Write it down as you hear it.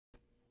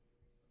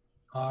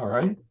All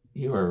right,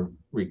 you are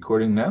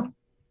recording now.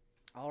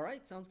 All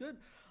right, sounds good.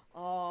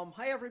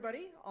 Hi,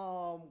 everybody.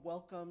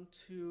 Welcome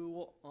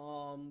to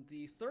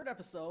the third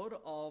episode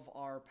of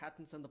our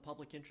Patents and the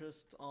Public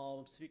Interest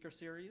speaker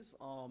series.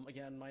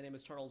 Again, my name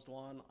is Charles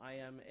Duan. I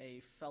am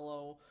a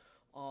fellow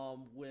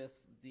with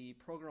the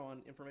Program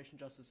on Information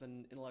Justice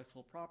and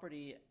Intellectual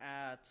Property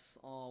at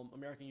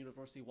American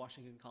University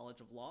Washington College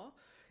of Law.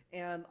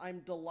 And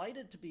I'm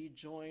delighted to be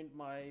joined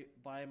by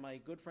my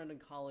good friend and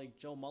colleague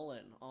Joe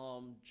Mullin.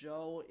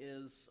 Joe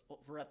is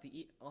over at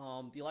the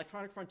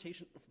Electronic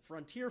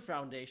Frontier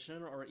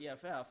Foundation, or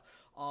EFF,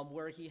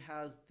 where he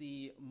has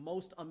the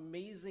most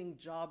amazing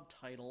job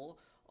title.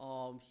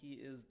 He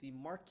is the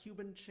Mark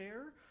Cuban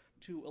Chair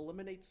to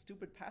eliminate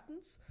stupid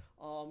patents.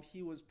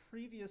 He was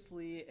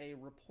previously a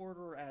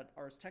reporter at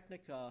Ars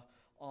Technica,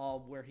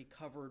 where he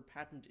covered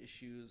patent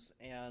issues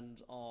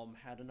and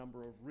had a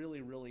number of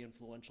really, really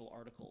influential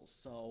articles.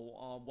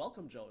 So,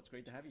 welcome, Joe. It's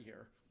great to have you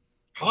here.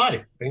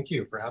 Hi, thank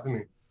you for having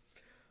me.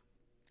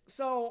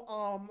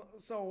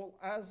 So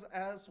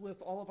as with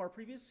all of our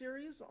previous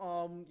series,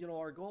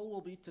 our goal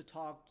will be to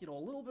talk, a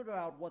little bit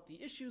about what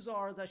the issues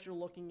are that you're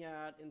looking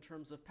at in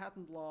terms of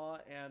patent law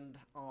and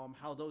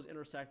how those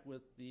intersect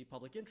with the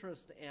public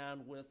interest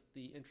and with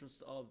the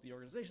interests of the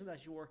organization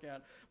that you work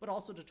at, but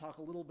also to talk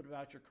a little bit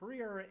about your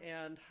career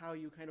and how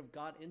you kind of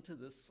got into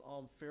this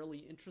fairly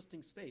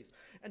interesting space.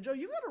 And Joe,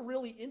 you've got a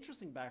really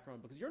interesting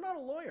background because you're not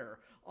a lawyer,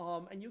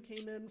 and you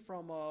came in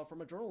from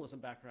a journalism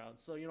background.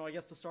 So, I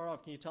guess to start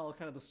off, can you tell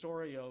kind of the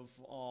story of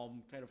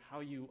kind of how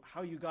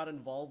you got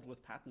involved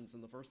with patents in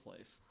the first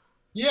place?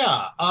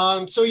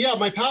 So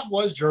my path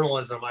was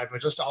journalism. I've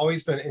just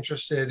always been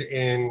interested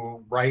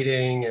in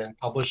writing and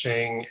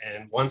publishing.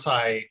 And once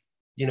I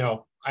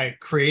had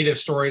creative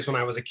stories when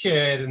I was a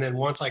kid. And then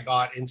once I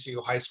got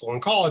into high school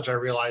and college, I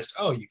realized,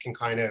 oh, you can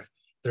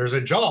there's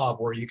a job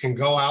where you can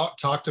go out,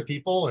 talk to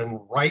people, and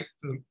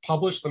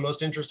publish the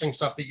most interesting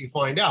stuff that you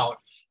find out.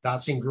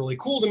 That seemed really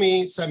cool to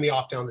me, set me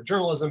off down the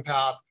journalism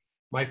path.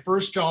 My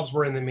first jobs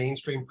were in the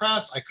mainstream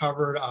press. I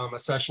covered a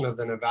session of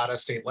the Nevada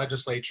State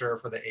Legislature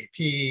for the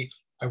AP.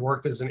 I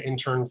worked as an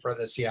intern for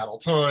the Seattle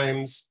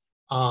Times,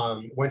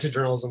 went to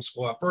journalism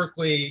school at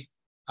Berkeley.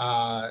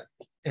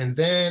 And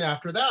then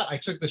after that, I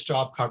took this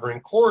job covering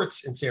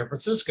courts in San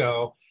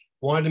Francisco.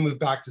 Wanted to move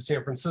back to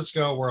San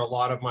Francisco, where a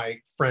lot of my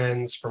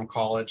friends from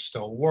college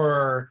still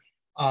were.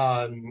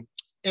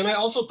 And I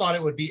also thought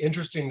it would be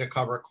interesting to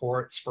cover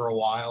courts for a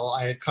while.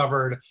 I had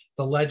covered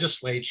the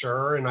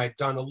legislature and I'd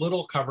done a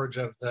little coverage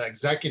of the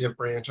executive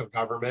branch of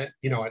government,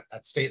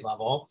 at state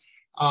level.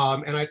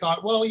 And I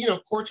thought, well,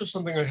 courts are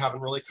something I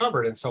haven't really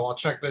covered. And so I'll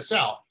check this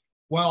out.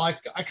 Well,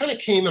 I kind of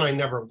came and I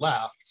never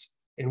left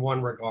in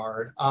one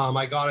regard.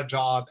 I got a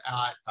job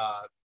at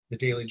the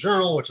Daily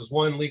Journal, which was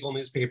one legal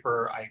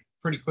newspaper. I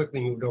pretty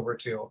quickly moved over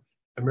to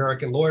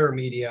American Lawyer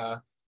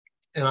Media,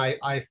 and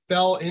I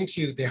fell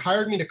into, they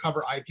hired me to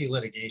cover IP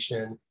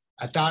litigation.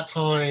 At that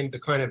time, the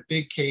kind of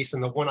big case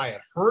and the one I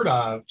had heard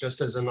of just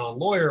as a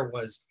non-lawyer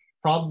was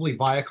probably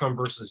Viacom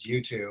versus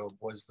YouTube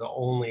was the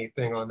only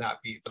thing on that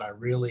beat that I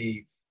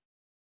really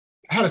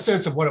had a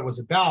sense of what it was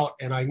about.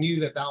 And I knew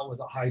that that was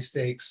a high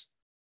stakes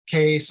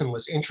case and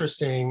was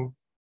interesting.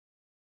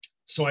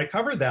 So I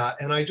covered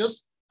that. And I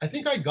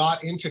think I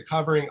got into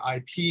covering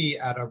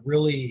IP at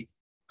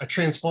a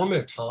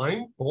transformative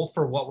time, both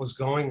for what was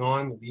going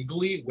on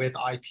legally with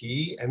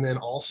IP and then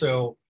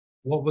also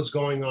what was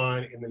going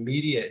on in the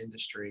media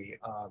industry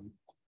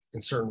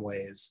in certain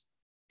ways.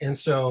 And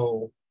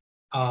so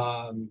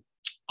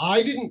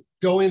I didn't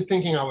go in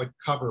thinking I would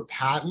cover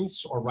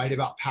patents or write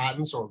about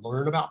patents or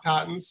learn about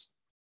patents.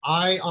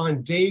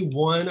 On day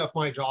one of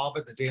my job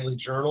at the Daily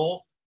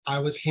Journal, I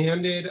was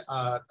handed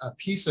a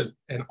piece of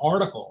an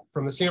article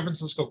from the San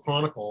Francisco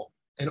Chronicle,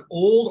 an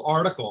old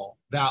article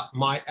that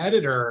my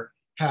editor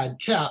had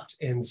kept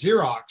and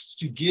Xeroxed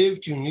to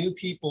give to new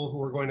people who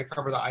were going to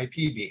cover the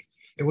IP beat.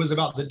 It was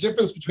about the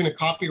difference between a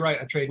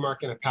copyright, a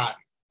trademark, and a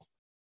patent.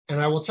 And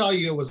I will tell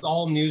you, it was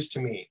all news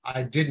to me.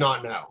 I did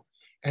not know.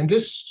 And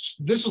this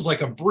was like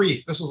a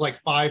brief. This was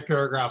like 5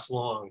 paragraphs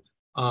long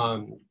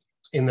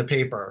in the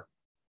paper.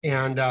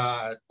 And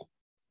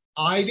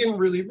I didn't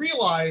really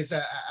realize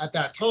at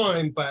that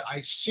time, but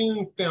I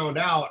soon found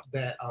out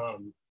that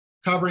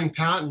covering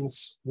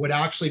patents would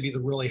actually be the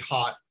really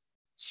hot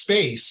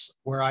space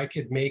where I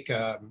could make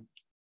a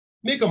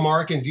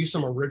mark and do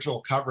some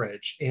original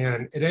coverage.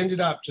 And it ended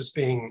up just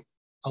being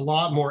a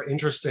lot more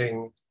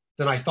interesting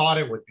than I thought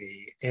it would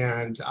be.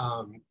 And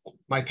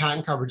my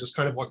patent coverage is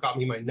kind of what got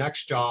me my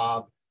next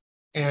job.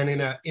 And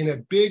in a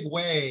big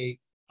way,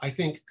 I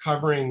think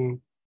covering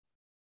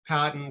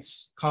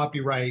patents,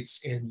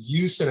 copyrights, and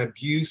use and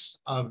abuse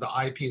of the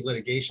IP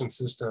litigation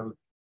system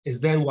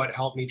is then what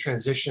helped me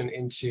transition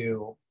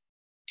into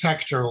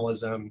tech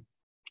journalism,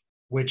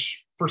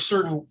 which for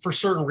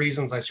certain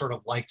reasons I sort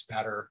of liked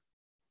better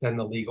than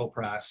the legal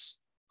press.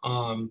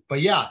 But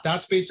yeah,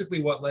 that's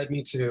basically what led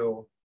me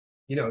to,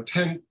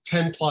 10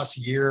 plus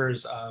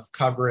years of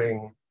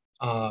covering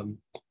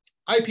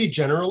IP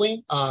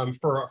generally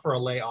for a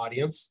lay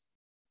audience.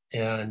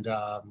 And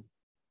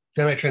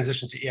then I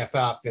transitioned to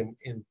EFF in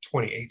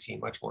 2018,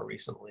 much more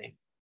recently.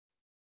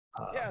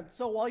 Yeah.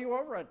 So while you were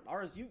over at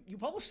ours, you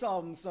published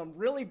some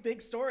really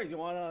big stories. You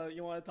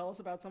wanna tell us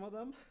about some of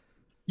them?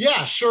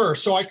 Yeah, sure.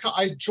 So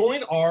I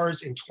joined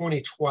ours in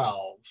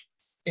 2012,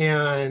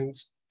 and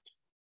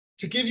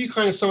to give you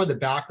kind of some of the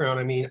background,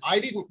 I mean, I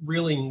didn't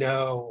really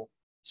know.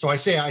 So I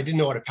say I didn't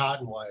know what a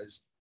patent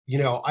was. You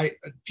know,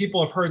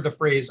 people have heard the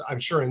phrase, I'm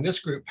sure in this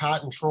group,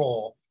 patent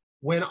troll.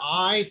 When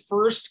I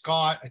first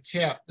got a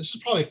tip, this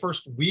was probably the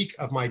first week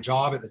of my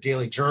job at the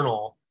Daily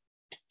Journal.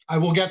 I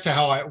will get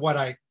to what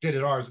I did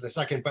at ours in a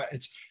second, but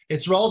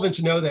it's relevant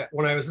to know that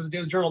when I was at the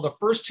Daily Journal, the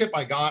first tip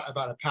I got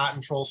about a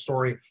patent troll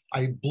story,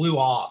 I blew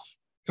off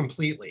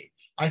completely.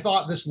 I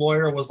thought this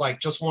lawyer was like,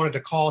 just wanted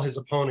to call his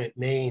opponent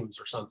names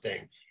or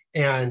something.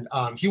 And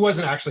he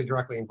wasn't actually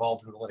directly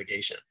involved in the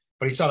litigation,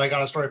 but he said, I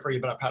got a story for you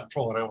about patent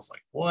troll. And I was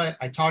like, what?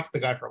 I talked to the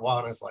guy for a while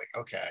and I was like,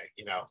 okay,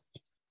 you know,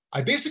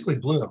 I basically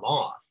blew him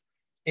off.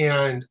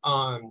 And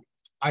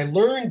I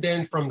learned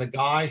then from the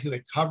guy who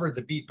had covered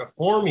the beat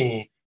before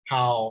me,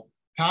 how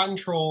patent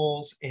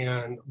trolls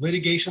and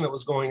litigation that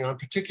was going on,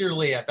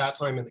 particularly at that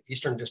time in the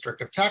Eastern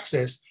District of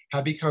Texas,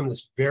 had become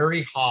this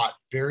very hot,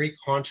 very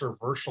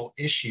controversial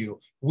issue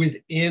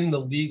within the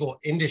legal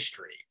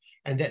industry.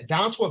 And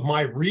that's what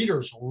my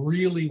readers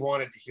really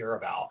wanted to hear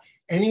about.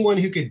 Anyone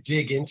who could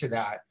dig into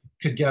that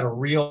could get a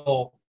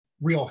real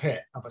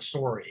hit of a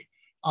story.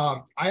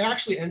 I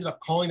actually ended up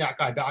calling that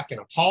guy back and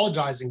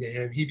apologizing to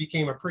him. He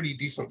became a pretty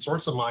decent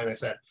source of mine. I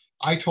said,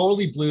 I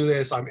totally blew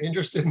this. I'm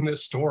interested in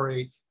this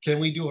story. Can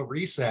we do a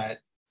reset?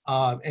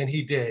 And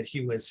he did.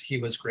 He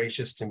was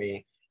gracious to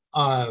me.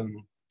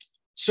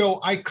 So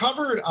I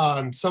covered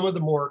some of the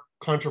more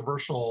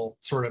controversial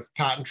sort of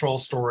patent troll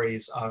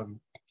stories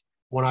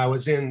when I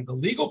was in the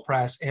legal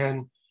press,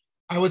 and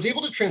I was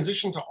able to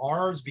transition to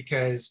ours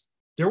because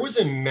there was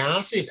a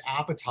massive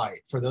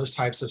appetite for those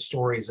types of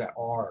stories at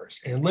ours.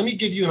 And let me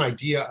give you an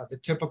idea of the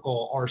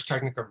typical Ars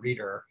Technica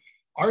reader.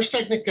 Ars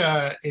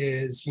Technica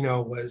is,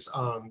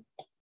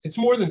 it's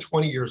more than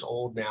 20 years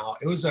old now.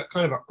 It was a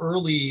kind of an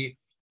early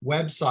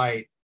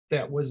website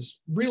that was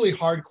really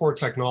hardcore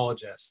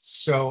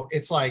technologists. So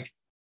it's like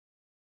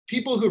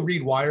people who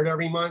read Wired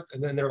every month,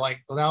 and then they're like,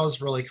 well, that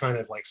was really kind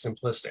of like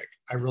simplistic.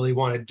 I really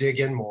want to dig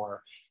in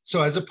more.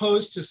 So as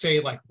opposed to say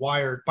like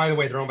Wired, by the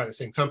way, they're owned by the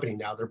same company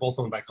now. They're both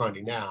owned by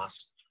Condé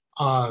Nast.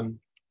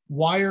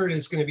 Wired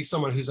is going to be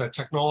someone who's a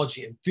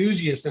technology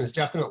enthusiast and is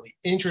definitely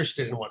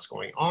interested in what's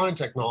going on in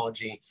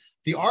technology.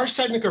 The Ars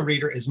Technica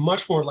reader is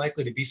much more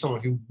likely to be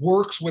someone who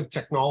works with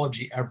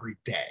technology every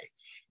day,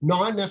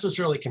 not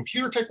necessarily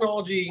computer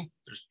technology.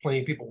 There's plenty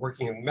of people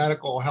working in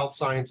medical, health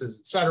sciences,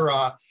 et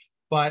cetera.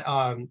 But,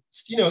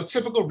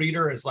 typical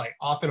reader is like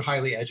often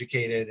highly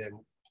educated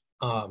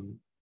and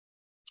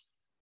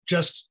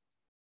just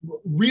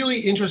really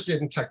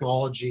interested in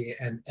technology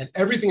and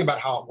everything about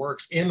how it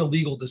works and the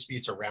legal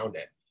disputes around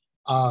it.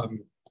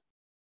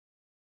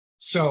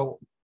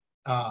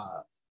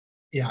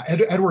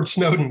 Edward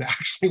Snowden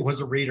actually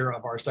was a reader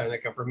of Ars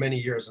Technica for many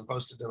years and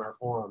posted in our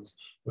forums,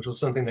 which was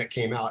something that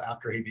came out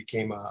after he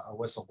became a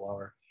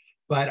whistleblower.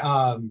 But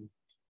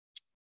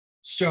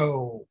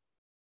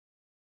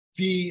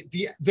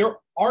the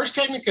Ars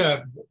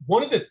Technica,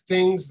 one of the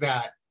things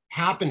that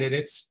happened at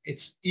its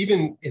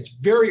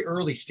very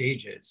early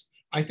stages,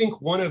 I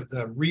think one of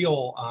the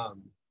real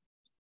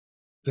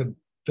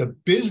the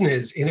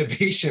business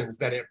innovations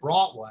that it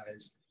brought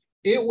was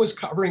it was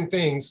covering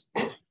things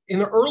in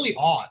the early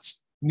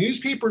aughts.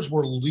 Newspapers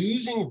were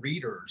losing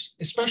readers,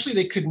 especially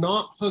they could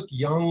not hook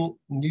young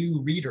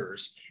new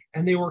readers,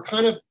 and they were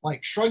kind of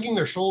like shrugging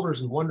their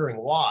shoulders and wondering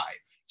why.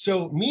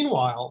 So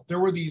meanwhile, there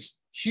were these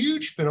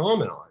huge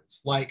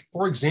phenomenons, like,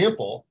 for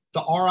example,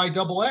 the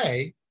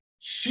RIAA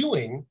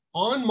suing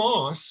en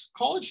masse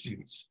college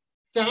students,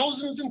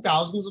 thousands and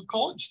thousands of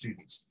college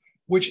students,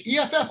 which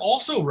EFF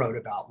also wrote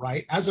about,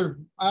 right? As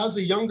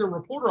a younger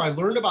reporter, I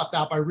learned about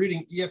that by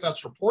reading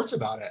EFF's reports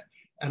about it.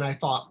 And I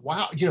thought,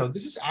 wow,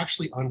 this is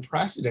actually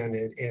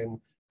unprecedented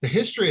in the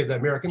history of the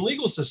American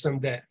legal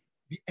system, that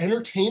the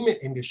entertainment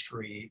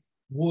industry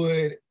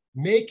would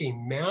make a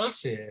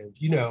massive,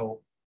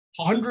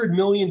 $100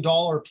 million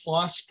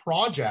plus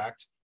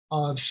project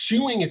of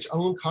suing its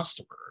own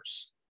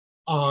customers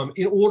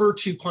in order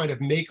to kind of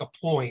make a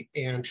point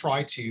and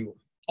try to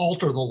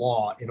alter the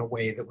law in a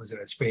way that was in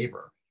its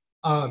favor.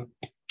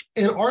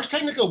 And Ars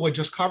Technica would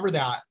just cover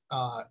that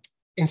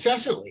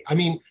incessantly. I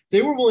mean,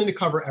 they were willing to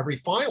cover every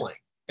filing,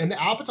 and the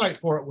appetite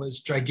for it was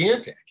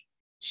gigantic.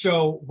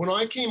 So when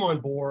I came on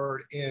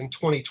board in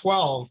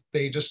 2012,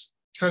 they just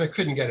kind of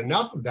couldn't get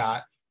enough of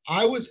that.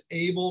 I was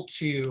able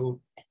to,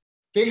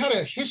 they had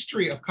a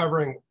history of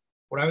covering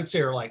what I would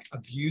say are like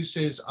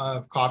abuses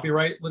of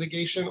copyright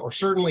litigation, or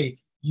certainly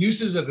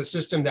uses of the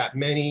system that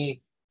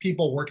many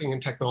people working in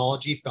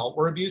technology felt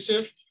were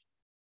abusive.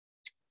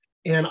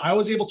 And I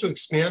was able to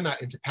expand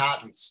that into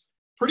patents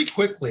pretty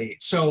quickly.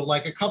 So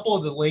like a couple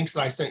of the links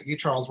that I sent you,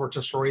 Charles, were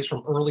to stories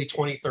from early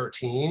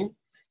 2013.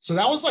 So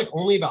that was like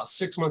only about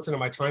 6 months into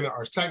my time at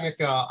Ars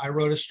Technica. I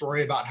wrote a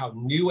story about how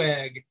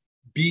Newegg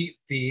beat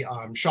the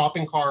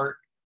shopping cart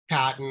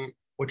patent,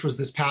 which was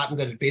this patent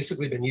that had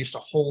basically been used to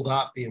hold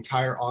up the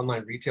entire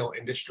online retail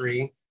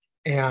industry.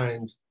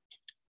 And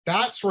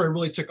that story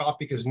really took off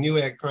because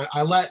Newegg,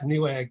 I let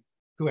Newegg,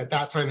 who at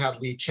that time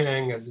had Lee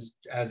Cheng as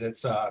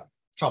its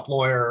top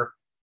lawyer,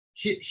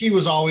 he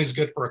was always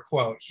good for a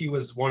quote. He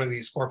was one of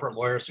these corporate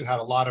lawyers who had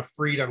a lot of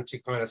freedom to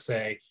kind of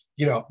say,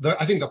 you know,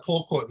 I think the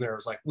pull quote in there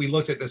was like, we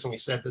looked at this and we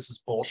said, this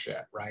is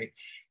bullshit, right?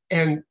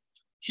 And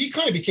he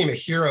kind of became a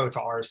hero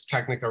to Ars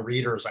Technica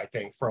readers, I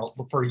think,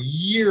 for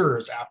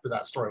years after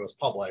that story was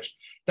published.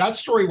 That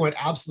story went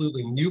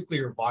absolutely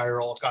nuclear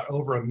viral. It's got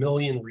over 1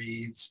 million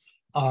reads.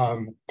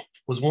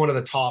 Was one of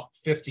the top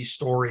 50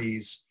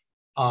 stories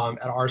at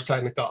Ars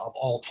Technica of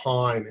all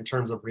time in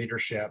terms of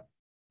readership.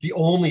 The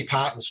only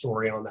patent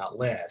story on that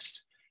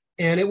list.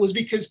 And it was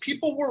because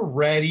people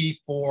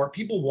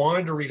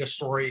wanted to read a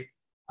story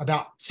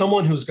about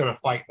someone who's going to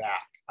fight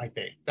back, I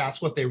think.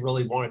 That's what they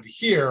really wanted to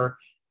hear.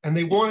 And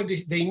they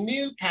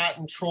knew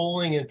patent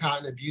trolling and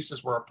patent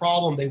abuses were a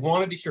problem. They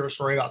wanted to hear a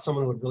story about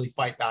someone who would really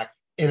fight back.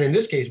 And in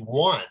this case,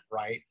 won,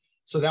 right?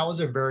 So that was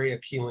a very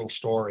appealing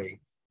story.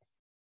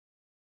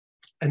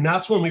 And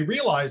that's when we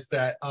realized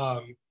that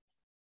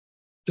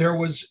there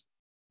was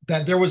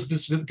going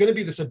to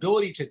be this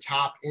ability to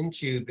tap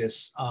into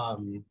this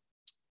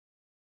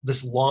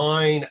this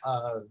line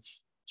of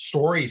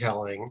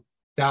storytelling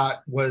that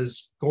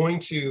was going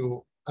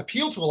to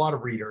appeal to a lot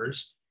of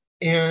readers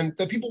and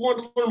that people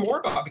wanted to learn more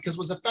about because it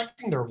was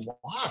affecting their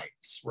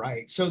lives,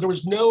 right? So there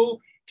was no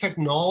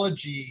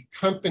technology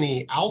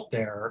company out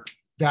there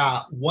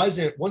that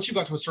wasn't, once you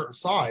got to a certain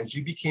size,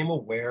 you became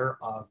aware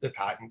of the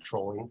patent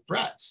trolling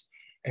threats.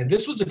 And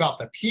this was about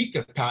the peak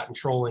of patent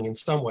trolling in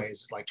some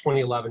ways, like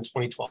 2011,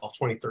 2012,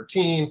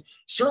 2013,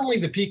 certainly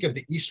the peak of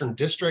the Eastern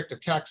District of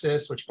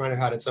Texas, which kind of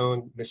had its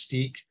own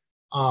mystique.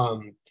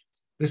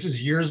 This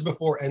is years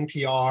before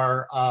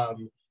NPR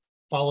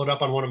followed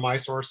up on one of my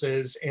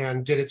sources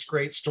and did its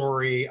great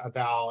story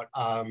about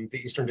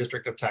the Eastern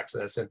District of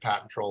Texas and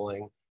patent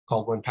trolling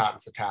called When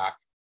Patents Attack.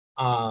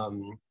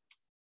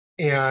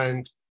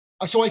 And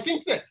so I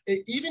think that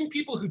even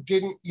people who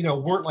didn't,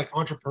 weren't like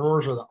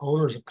entrepreneurs or the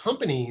owners of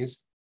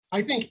companies,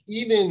 I think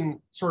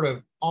even sort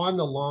of on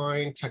the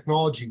line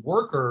technology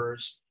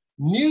workers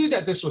knew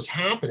that this was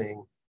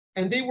happening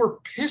and they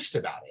were pissed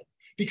about it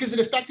because it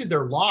affected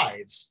their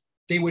lives.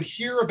 They would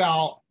hear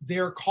about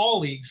their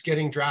colleagues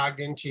getting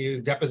dragged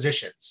into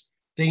depositions.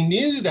 They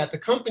knew that the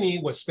company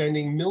was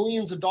spending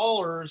millions of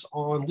dollars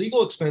on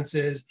legal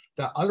expenses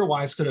that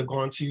otherwise could have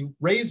gone to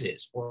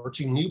raises or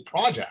to new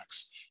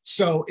projects.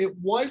 So it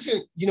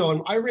wasn't,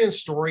 and I ran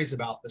stories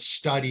about the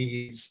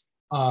studies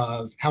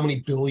of how many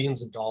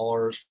billions of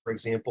dollars, for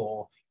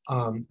example,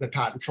 the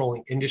patent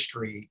trolling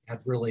industry had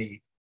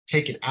really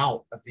taken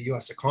out of the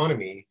US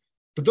economy.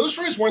 But those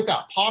stories weren't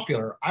that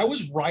popular. I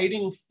was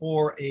writing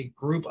for a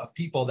group of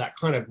people that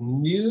kind of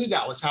knew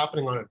that was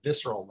happening on a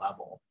visceral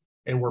level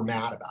and were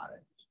mad about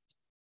it.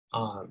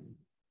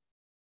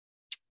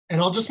 And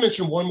I'll just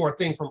mention one more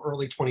thing from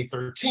early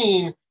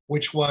 2013,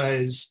 which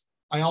was,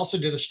 I also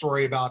did a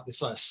story about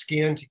this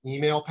scan to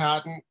email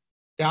patent.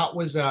 That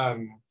was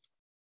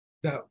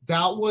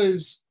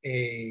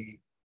a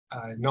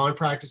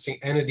non-practicing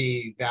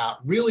entity that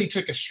really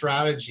took a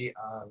strategy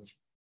of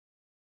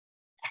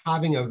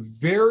having a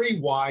very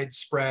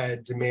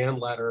widespread demand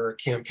letter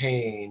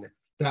campaign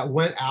that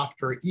went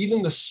after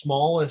even the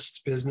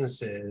smallest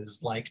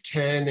businesses, like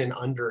 10 and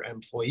under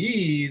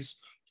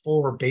employees,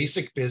 for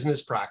basic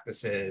business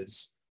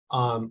practices,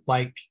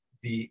 like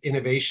the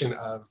innovation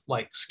of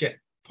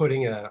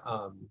putting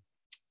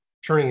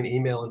turning an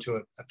email into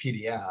a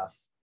PDF.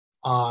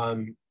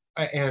 And,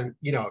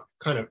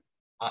 kind of,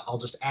 I'll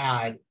just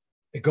add,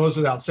 it goes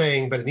without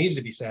saying, but it needs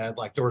to be said,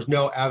 like there was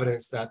no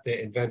evidence that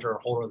the inventor or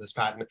holder of this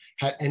patent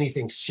had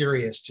anything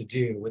serious to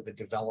do with the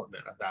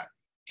development of that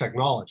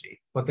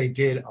technology, but they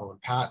did own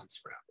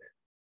patents around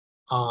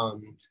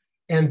it.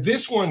 And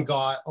this one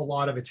got a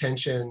lot of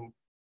attention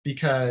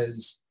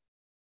because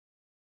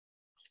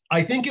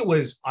I think it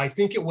was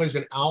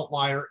an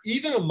outlier,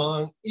 even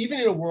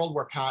in a world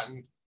where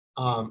patent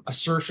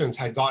assertions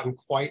had gotten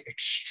quite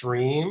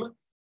extreme.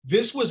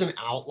 This was an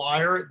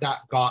outlier that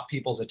got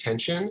people's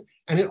attention,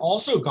 and it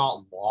also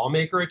got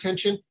lawmaker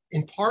attention,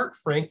 in part,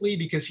 frankly,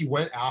 because he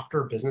went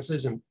after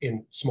businesses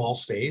in small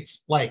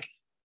states. Like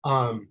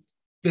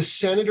the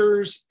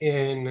senators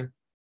in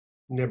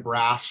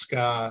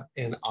Nebraska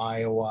and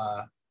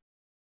Iowa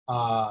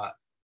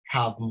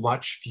have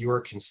much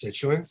fewer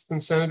constituents than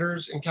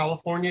senators in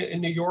California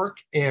and New York,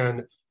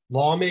 and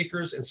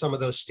lawmakers in some of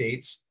those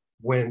states,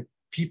 when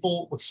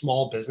people with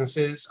small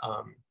businesses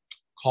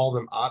call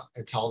them up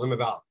and tell them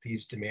about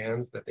these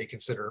demands that they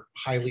consider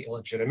highly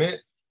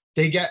illegitimate,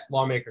 they get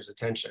lawmakers'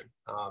 attention.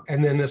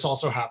 And then this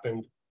also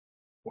happened,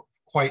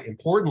 quite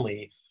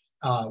importantly,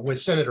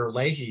 with Senator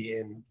Leahy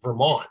in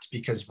Vermont,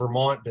 because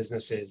Vermont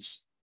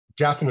businesses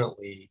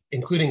definitely,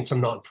 including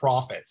some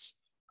nonprofits,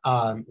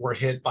 were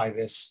hit by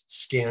this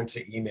scan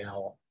to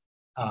email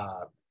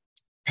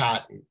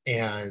patent.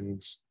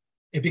 And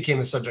it became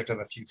the subject of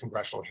a few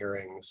congressional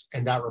hearings.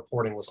 And that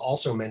reporting was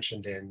also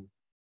mentioned in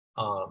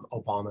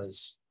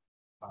Obama's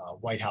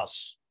White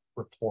House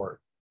report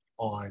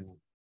on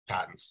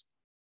patents.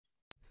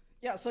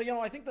 Yeah, so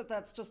I think that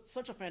that's just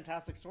such a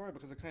fantastic story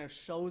because it kind of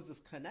shows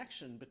this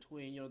connection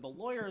between the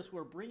lawyers who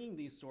are bringing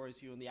these stories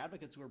to you and the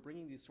advocates who are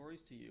bringing these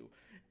stories to you,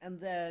 and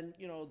then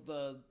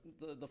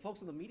the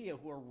folks in the media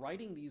who are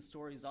writing these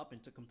stories up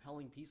into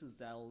compelling pieces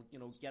that'll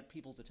get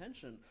people's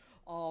attention,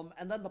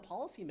 and then the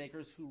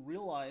policymakers who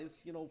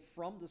realize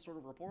from this sort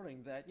of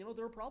reporting that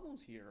there are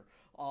problems here,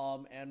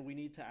 and we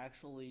need to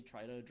actually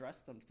try to address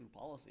them through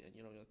policy.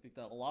 And I think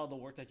that a lot of the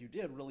work that you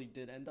did really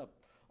did end up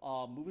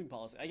moving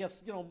policy. I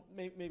guess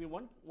maybe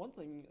one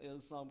thing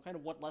is kind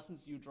of what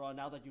lessons you draw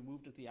now that you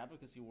moved into the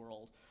advocacy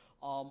world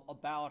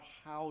about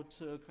how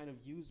to kind of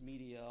use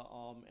media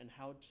and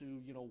how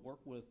to work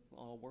with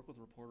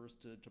reporters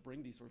to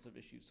bring these sorts of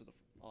issues to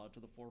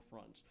the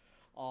forefront.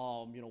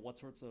 What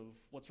sorts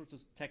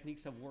of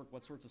techniques have worked?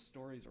 What sorts of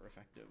stories are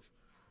effective?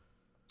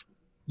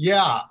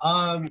 Yeah.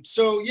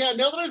 So yeah,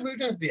 now that I've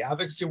moved into the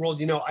advocacy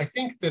world, I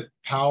think the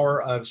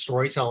power of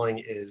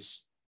storytelling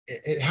is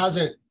it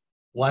hasn't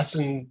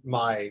lessen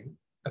my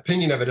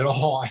opinion of it at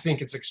all. I think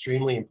it's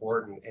extremely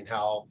important in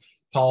how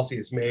policy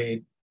is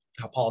made,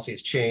 how policy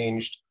has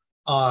changed.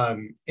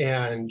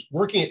 And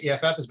working at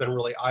EFF has been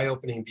really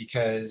eye-opening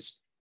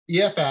because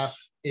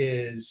EFF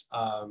is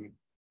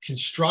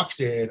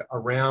constructed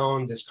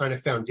around this kind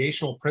of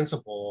foundational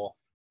principle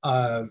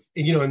of,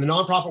 in the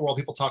nonprofit world,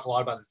 people talk a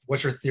lot about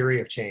what's your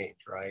theory of change,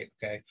 right?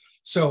 Okay.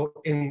 So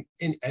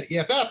at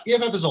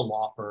EFF is a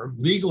law firm.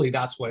 Legally,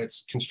 that's what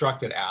it's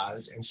constructed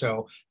as. And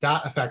so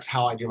that affects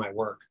how I do my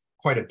work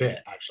quite a bit,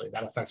 actually.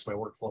 That affects my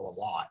workflow a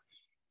lot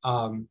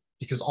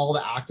because all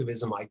the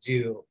activism I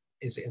do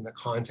is in the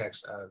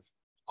context of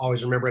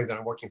always remembering that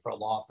I'm working for a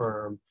law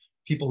firm.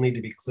 People need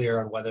to be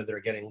clear on whether they're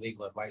getting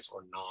legal advice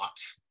or not,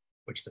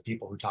 which the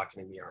people who are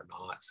talking to me are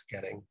not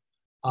getting.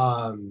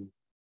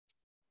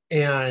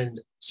 And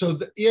so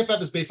the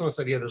EFF is based on this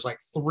idea. There's like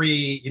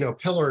three,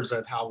 pillars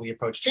of how we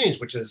approach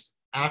change, which is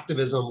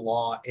activism,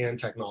 law, and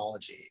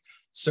technology.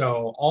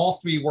 So all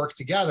three work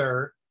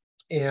together,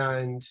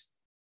 and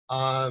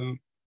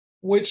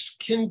which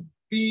can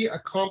be a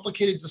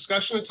complicated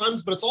discussion at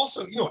times, but it's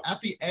also,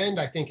 at the end,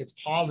 I think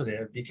it's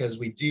positive because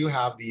we do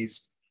have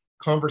these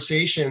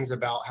conversations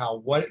about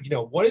what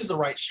is the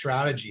right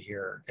strategy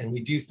here, and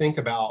we do think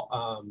about,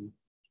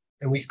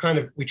 and we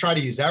try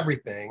to use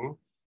everything.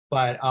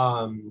 But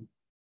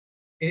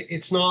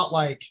it's not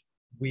like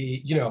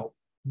we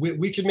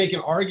could make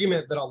an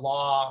argument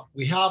that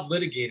we have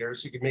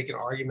litigators who could make an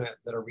argument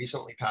that a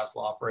recently passed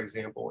law, for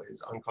example,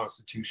 is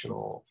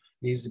unconstitutional,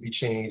 needs to be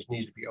changed,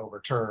 needs to be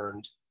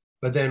overturned.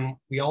 But then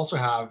we also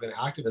have an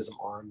activism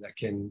arm that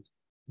can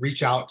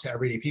reach out to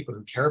everyday people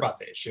who care about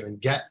the issue and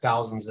get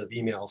thousands of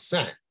emails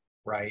sent,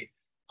 right?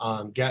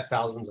 Get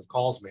thousands of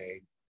calls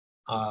made.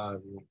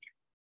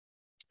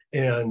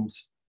 And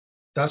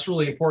that's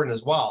really important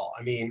as well.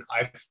 I mean,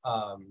 I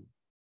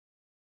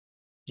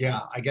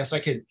guess I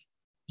could,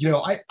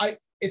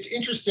 it's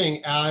interesting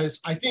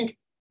as I think,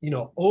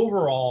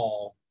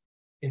 overall,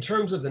 in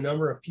terms of the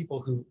number of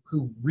people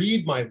who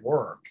read my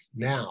work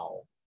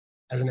now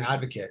as an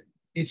advocate,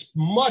 it's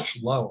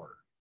much lower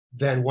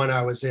than when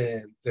I was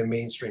in the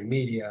mainstream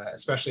media,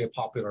 especially a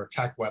popular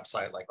tech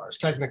website like Ars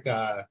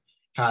Technica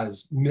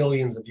has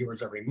millions of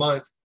viewers every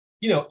month.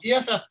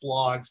 EFF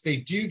blogs, they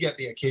do get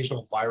the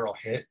occasional viral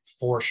hit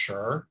for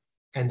sure.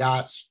 And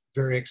that's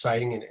very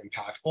exciting and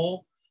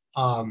impactful.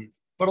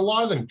 But a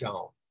lot of them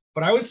don't.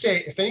 But I would say,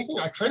 if anything,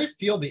 I kind of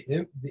feel the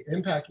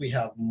impact we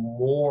have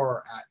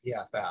more at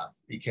EFF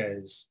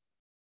because,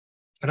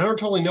 and I don't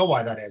totally know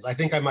why that is. I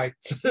think I might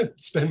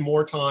spend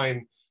more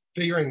time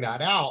figuring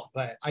that out.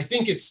 But I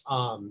think it's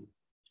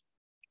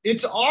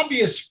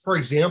obvious, for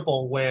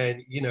example,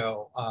 when,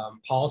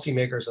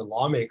 policymakers and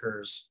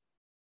lawmakers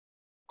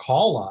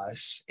call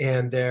us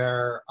and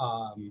they're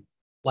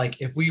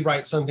like, if we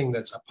write something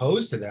that's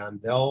opposed to them,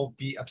 they'll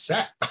be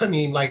upset. I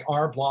mean, like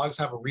our blogs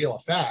have a real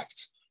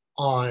effect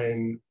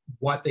on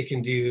what they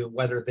can do,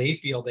 whether they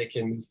feel they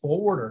can move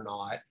forward or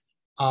not.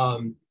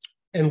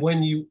 And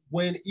when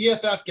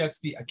EFF gets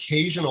the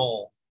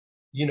occasional,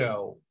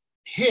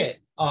 hit,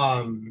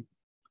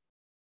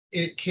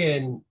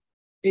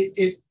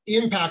 it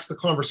impacts the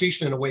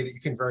conversation in a way that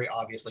you can very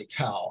obviously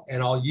tell.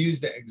 And I'll use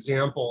the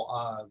example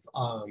of,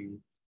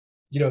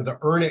 the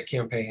Earn It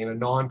campaign, a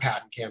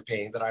non-patent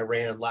campaign that I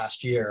ran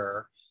last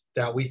year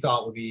that we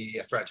thought would be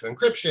a threat to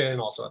encryption,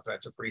 also a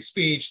threat to free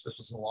speech. This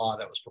was a law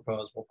that was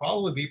proposed, will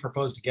probably be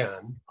proposed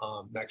again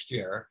next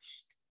year.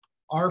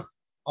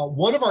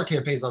 One of our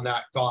campaigns on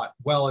that got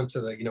well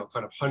into the,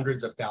 kind of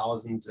hundreds of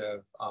thousands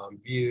of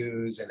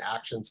views and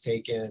actions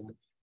taken.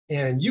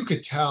 And you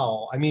could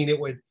tell, I mean,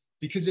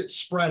 because it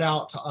spread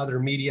out to other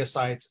media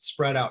sites, it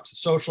spread out to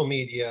social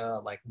media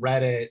like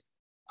Reddit.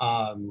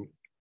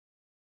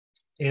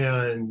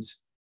 And,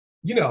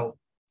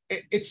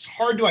 it's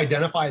hard to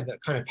identify the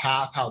kind of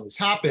path how this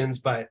happens,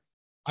 but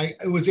I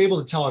was able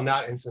to tell in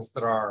that instance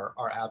that our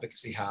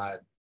advocacy had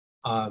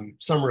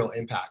some real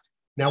impact.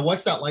 Now,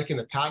 what's that like in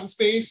the patent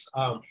space?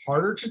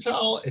 Harder to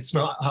tell. It's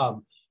not,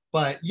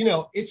 but you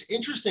know, it's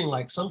interesting.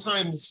 Like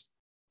sometimes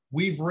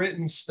we've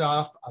written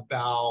stuff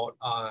about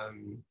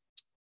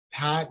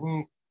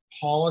patent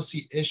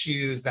policy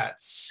issues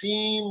that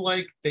seem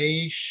like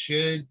they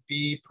should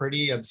be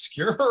pretty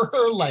obscure.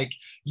 Like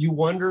you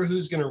wonder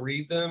who's going to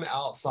read them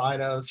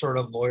outside of sort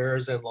of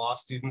lawyers and law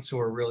students who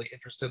are really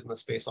interested in the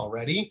space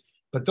already.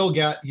 But they'll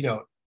get, you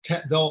know,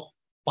 they'll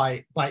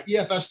by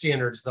EFF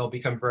standards, they'll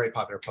become very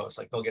popular posts.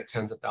 Like they'll get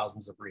tens of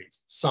thousands of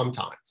reads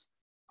sometimes.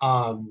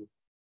 And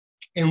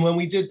when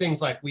we did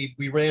things like we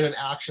ran an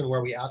action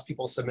where we asked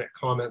people to submit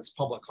comments,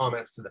 public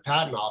comments to the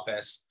patent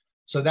office.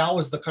 So that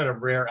was the kind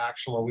of rare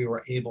action where we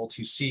were able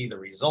to see the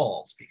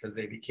results because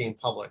they became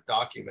public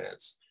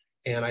documents.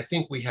 And I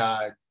think we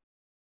had,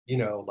 you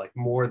know, like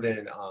more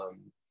than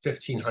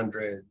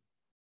 1,500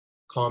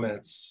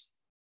 comments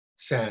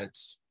sent,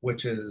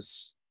 which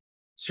is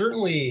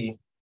certainly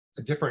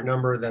a different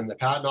number than the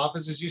patent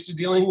office is used to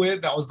dealing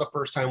with. That was the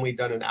first time we'd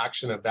done an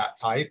action of that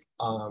type.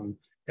 And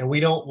we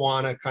don't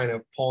want to kind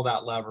of pull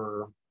that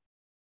lever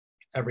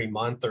every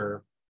month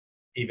or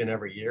even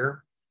every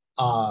year.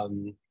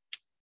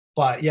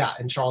 But yeah,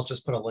 and Charles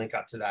just put a link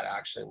up to that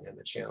action in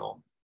the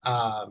channel,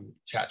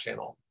 chat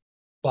channel.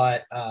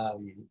 But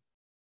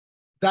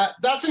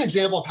that's an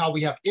example of how we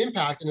have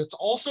impact. And it's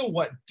also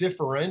what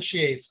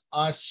differentiates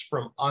us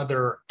from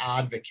other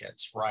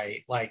advocates,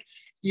 right? Like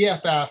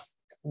EFF,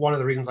 one of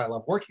the reasons I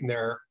love working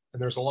there,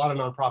 and there's a lot of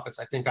nonprofits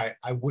I think I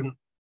wouldn't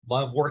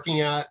love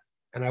working at,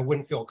 and I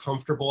wouldn't feel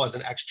comfortable as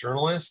an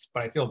ex-journalist,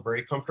 but I feel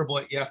very comfortable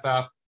at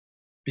EFF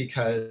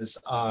because,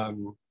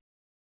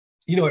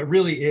 you know, it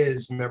really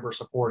is member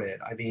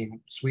supported. I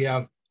mean, so we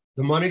have,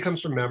 the money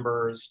comes from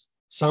members.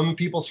 Some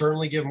people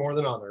certainly give more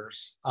than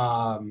others.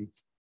 But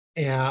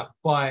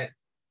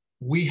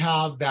we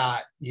have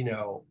that, you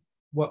know,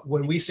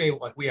 when we say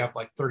like we have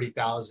like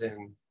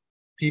 30,000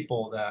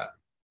 people that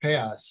pay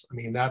us, I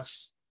mean,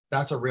 that's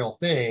a real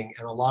thing.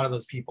 And a lot of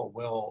those people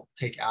will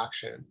take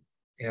action.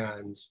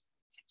 And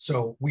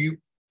so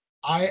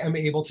I am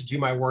able to do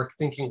my work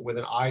thinking with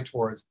an eye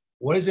towards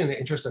what is in the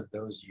interest of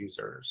those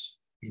users,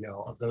 you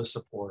know, of those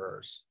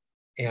supporters.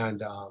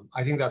 And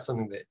I think that's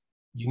something that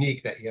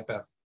unique that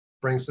EFF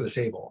brings to the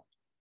table.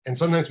 And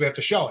sometimes we have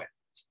to show it,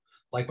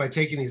 like by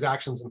taking these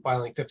actions and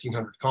filing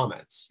 1,500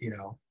 comments, you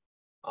know.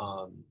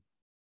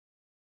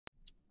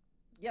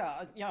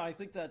 Yeah, I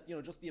think that, you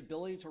know, just the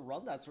ability to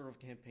run that sort of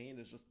campaign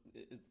is just,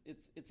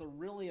 it's a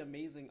really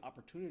amazing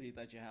opportunity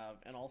that you have,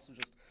 and also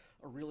just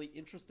a really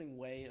interesting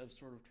way of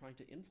sort of trying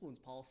to influence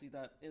policy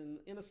that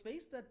in a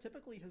space that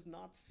typically has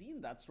not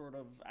seen that sort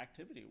of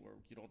activity, where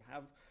you don't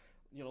have,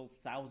 you know,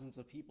 thousands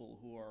of people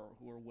who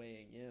are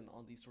weighing in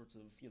on these sorts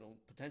of, you know,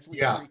 potentially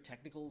very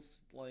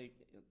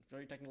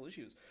technical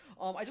issues.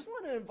 I just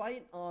wanted to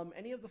invite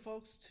any of the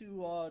folks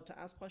to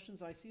ask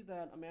questions. I see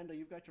that Amanda,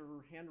 you've got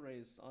your hand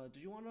raised.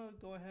 Did you want to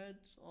go ahead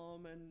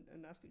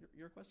and ask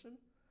your question?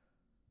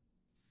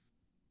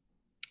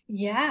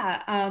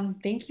 Yeah,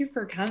 thank you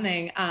for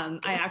coming.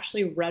 I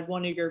actually read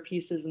one of your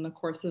pieces in the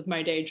course of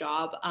my day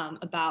job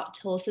about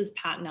Tillis's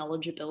patent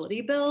eligibility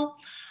bill.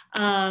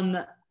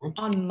 On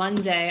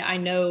Monday, I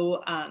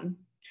know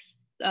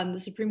the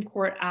Supreme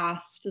Court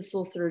asked the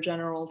Solicitor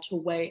General to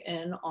weigh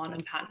in on a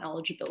patent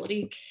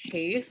eligibility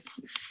case.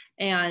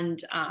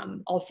 And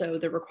also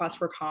the request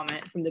for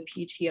comment from the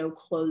PTO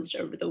closed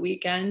over the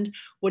weekend.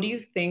 What do you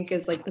think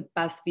is like the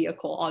best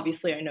vehicle?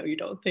 Obviously, I know you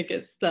don't think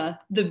it's the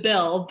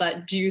bill,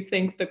 but do you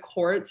think the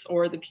courts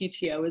or the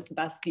PTO is the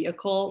best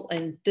vehicle?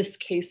 In this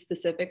case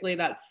specifically,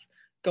 that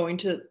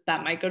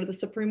might go to the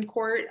Supreme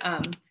Court,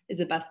 is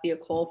the best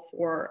vehicle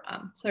for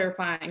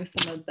clarifying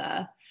some of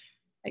the,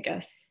 I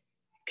guess,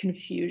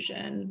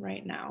 confusion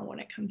right now when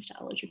it comes to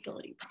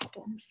eligibility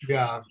problems.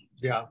 Yeah.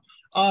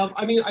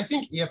 I mean, I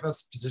think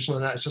EFF's position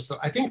on that is just that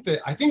I think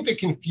the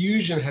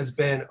confusion has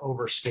been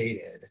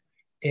overstated,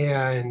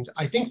 and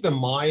I think the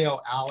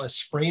Mayo-Alice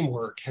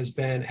framework has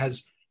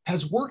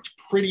worked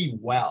pretty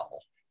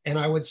well. And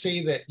I would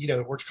say that, you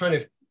know,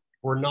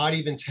 we're not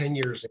even 10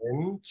 years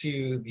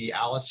into the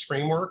Alice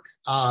framework,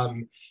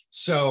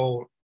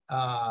 so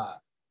I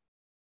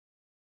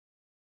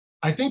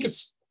think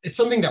it's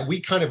something that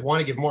we kind of want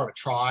to give more of a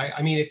try.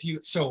 I mean,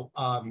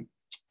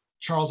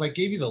 Charles, I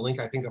gave you the link,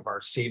 I think, of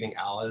our Saving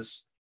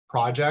Alice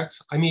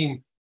project. I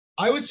mean,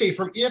 I would say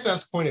from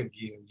EFF's point of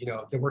view, you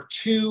know, there were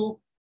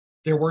two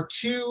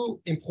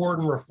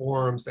important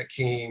reforms that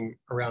came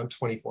around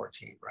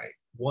 2014, right?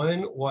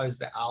 One was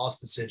the Alice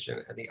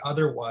decision, and the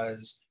other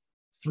was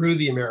through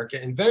the America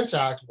Invents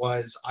Act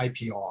was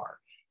IPR.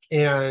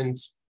 And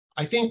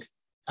I think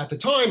at the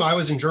time I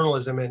was in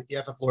journalism, and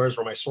EFF lawyers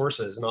were my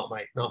sources, not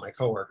my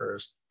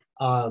coworkers.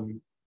 But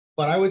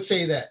I would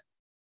say that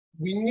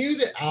we knew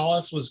that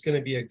Alice was going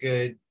to be a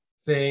good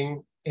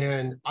thing,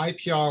 and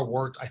IPR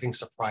worked, I think,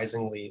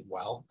 surprisingly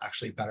well,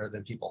 actually better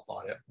than people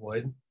thought it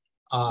would.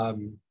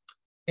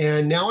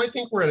 And now I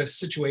think we're in a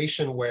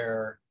situation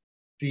where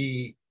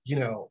to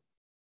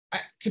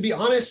be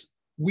honest,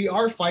 we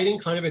are fighting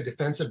kind of a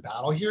defensive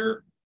battle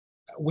here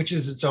which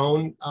is its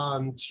own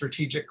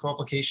strategic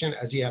complication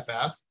as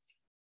EFF.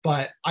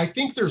 But I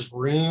think there's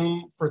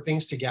room for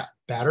things to get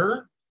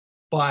better.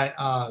 But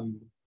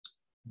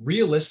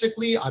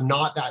realistically, I'm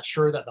not that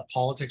sure that the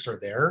politics are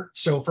there.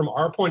 So from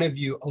our point of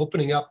view,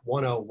 opening up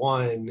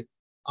 101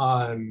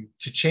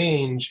 to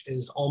change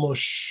is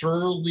almost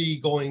surely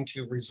going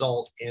to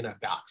result in a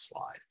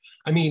backslide.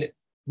 I mean,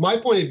 my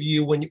point of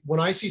view, when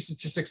I see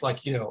statistics like,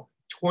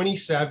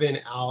 27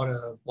 out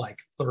of like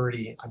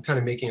 30, I'm kind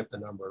of making up the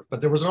number,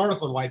 but there was an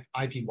article in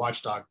IP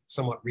Watchdog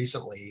somewhat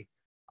recently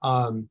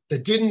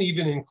that didn't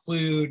even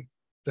include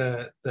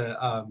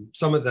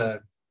some of the,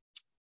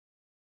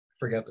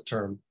 forget the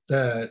term,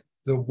 the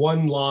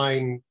one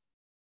line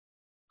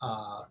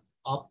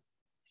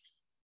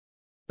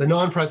the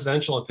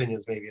non-presidential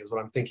opinions maybe is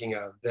what I'm thinking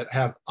of that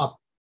have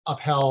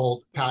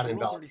upheld patent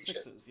invalidation.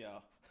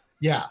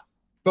 Yeah.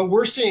 But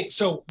we're seeing,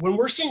 so when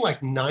we're seeing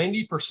like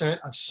 90%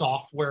 of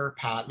software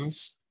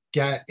patents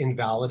get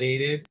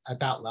invalidated at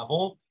that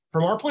level,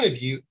 from our point of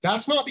view,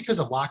 that's not because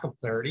of lack of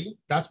clarity.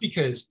 That's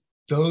because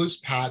those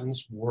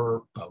patents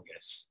were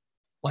bogus.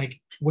 Like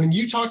when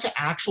you talk to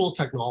actual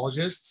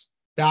technologists,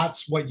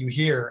 that's what you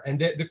hear. And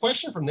the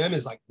question from them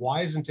is like,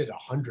 why isn't it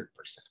 100%?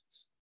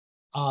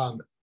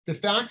 The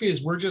fact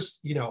is we're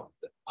just,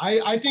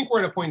 I think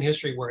we're at a point in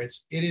history where it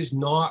is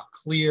not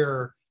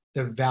clear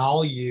the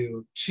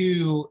value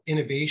to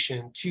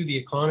innovation, to the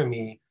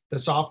economy, the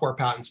software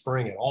patents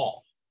bring at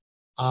all.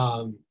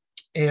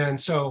 And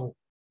so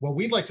what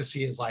we'd like to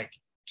see is like,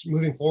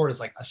 moving forward is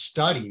like a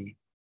study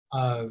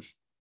of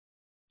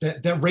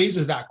that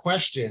raises that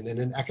question in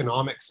an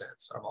economic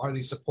sense of, are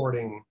these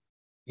supporting,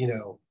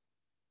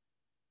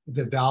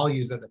 the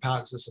values that the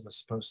patent system is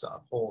supposed to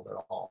uphold at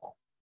all?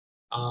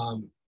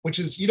 Which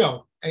is,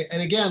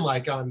 and again,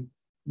 like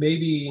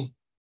maybe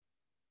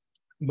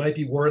might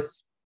be worth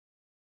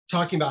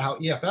talking about how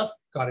EFF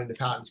got into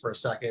patents for a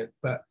second,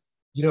 but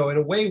in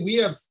a way we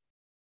have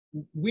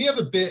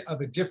a bit of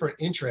a different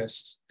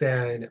interest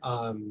than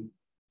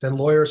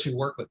lawyers who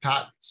work with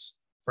patents,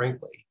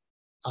 frankly.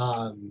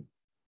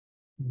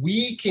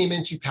 We came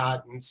into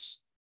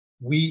patents,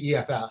 we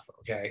EFF,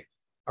 okay,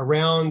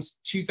 around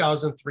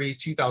 2003,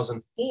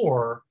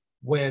 2004,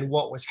 when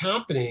what was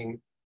happening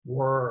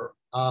were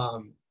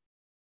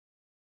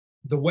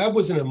the web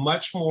was in a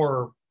much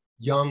more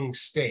young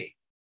state.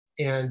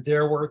 And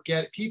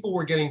people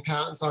were getting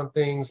patents on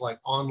things like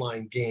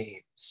online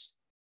games.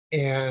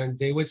 And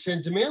they would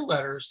send demand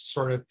letters to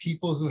sort of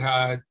people who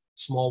had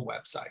small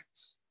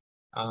websites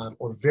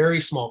or very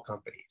small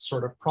companies,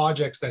 sort of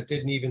projects that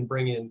didn't even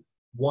bring in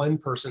one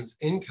person's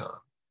income.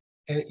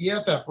 And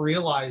EFF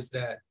realized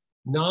that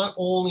not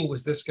only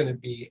was this going to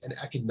be an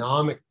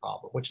economic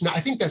problem, which I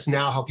think that's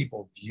now how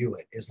people view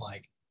it, is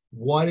like,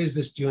 what is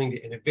this doing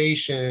to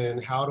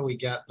innovation? How do we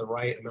get the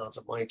right amounts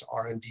of money to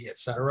R&D, et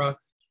cetera?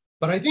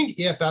 But I think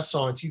EFF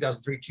saw in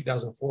 2003,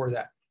 2004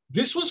 that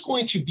this was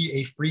going to be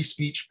a free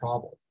speech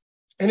problem.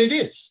 And it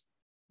is.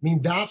 I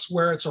mean, that's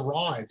where it's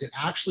arrived. It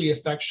actually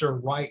affects your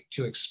right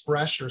to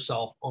express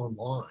yourself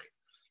online.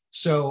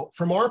 So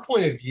from our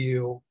point of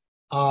view,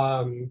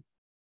 Alice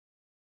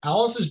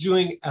is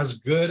doing as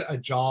good a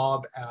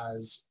job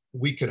as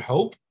we could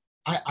hope.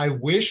 I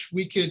wish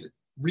we could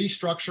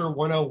restructure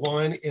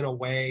 101 in a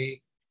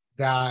way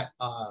that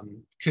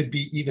could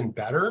be even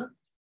better.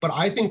 But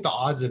I think the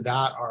odds of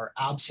that are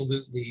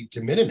absolutely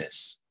de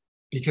minimis,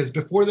 because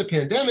before the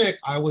pandemic,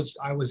 I was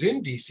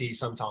in DC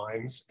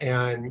sometimes,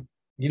 and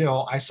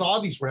I saw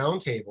these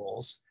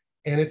roundtables,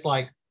 and it's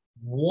like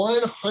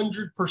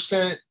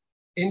 100%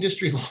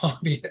 industry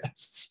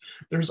lobbyists.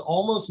 There's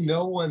almost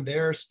no one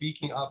there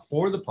speaking up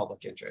for the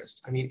public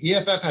interest. I mean,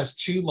 EFF has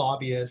 2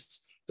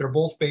 lobbyists. They're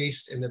both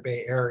based in the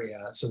Bay Area,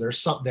 so they're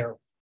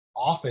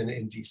often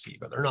in DC,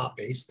 but they're not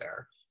based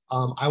there.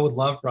 I would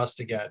love for us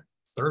to get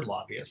 3rd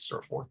lobbyists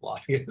or 4th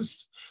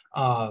lobbyists.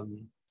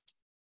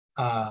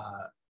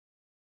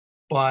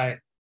 But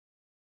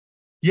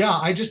yeah,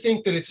 I just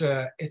think that it's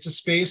a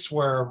space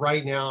where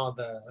right now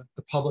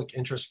the public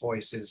interest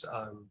voice is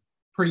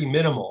pretty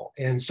minimal.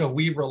 And so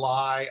we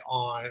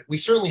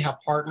certainly have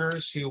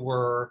partners who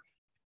we're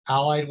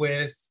allied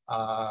with,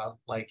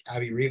 like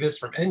Abby Rivas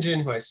from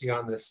Engine, who I see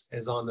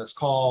is on this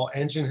call.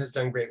 Engine has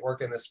done great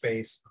work in this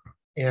space.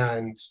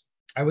 And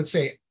I would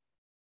say,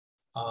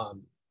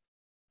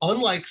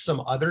 unlike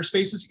some other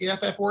spaces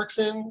EFF works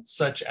in,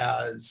 such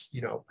as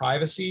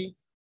privacy,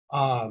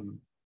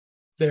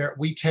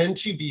 we tend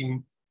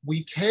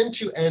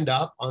to end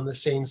up on the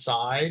same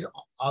side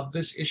of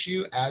this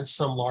issue as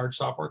some large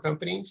software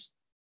companies,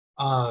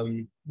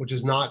 which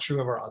is not true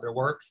of our other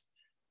work.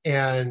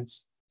 And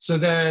so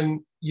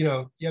then you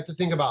have to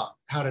think about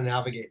how to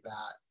navigate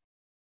that.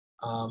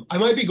 I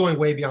might be going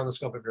way beyond the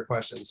scope of your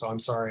question, so I'm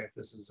sorry if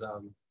this is.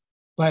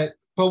 But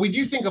we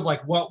do think of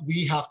like what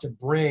we have to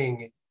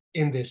bring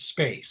in this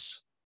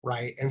space,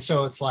 right? And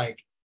so it's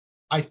like,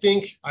 I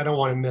think, I don't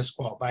want to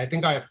misquote, but I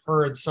think I've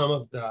heard some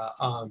of the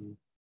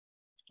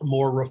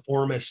more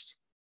reformist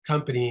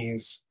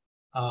companies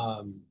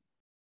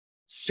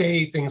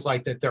say things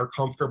like that they're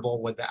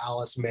comfortable with the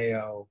Alice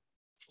Mayo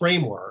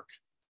framework.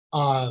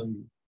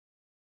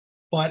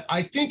 But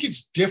I think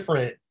it's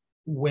different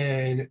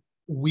when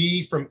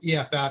we from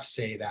EFF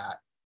say that,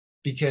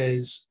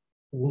 because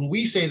when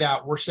we say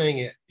that, we're saying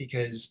it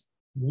because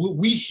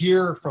we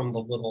hear from the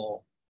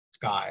little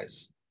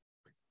guys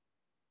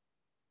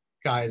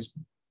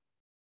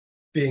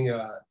being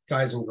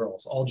guys and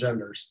girls, all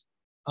genders.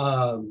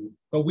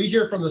 But we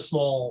hear from the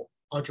small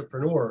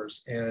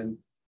entrepreneurs, and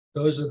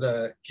those are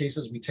the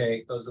cases we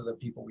take. Those are the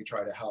people we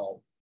try to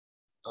help.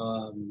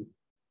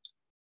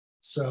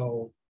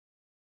 So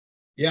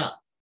yeah,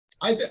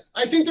 I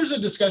think there's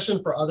a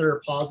discussion for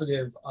other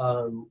positive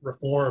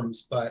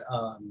reforms, but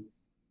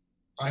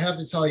I have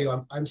to tell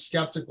you, I'm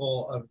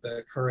skeptical of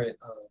the current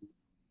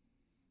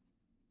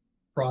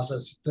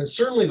process.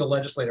 Certainly the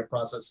legislative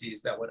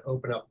processes that would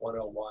open up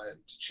 101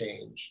 to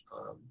change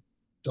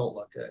don't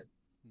look good.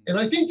 And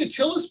I think the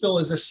Tillis bill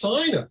is a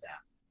sign of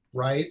that,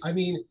 right? I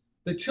mean,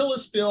 the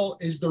Tillis bill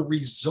is the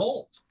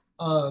result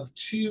of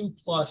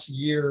 2+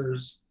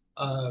 years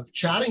of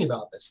chatting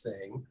about this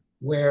thing,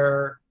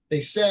 where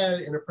they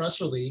said in a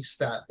press release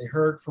that they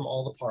heard from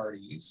all the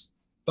parties,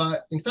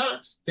 but in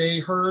fact, they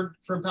heard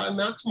from patent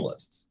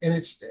maximalists. And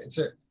it's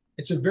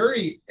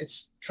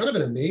kind of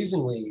an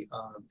amazingly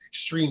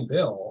extreme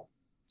bill.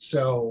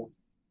 So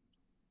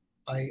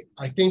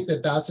I think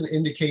that that's an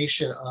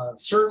indication of,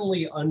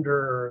 certainly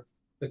under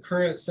the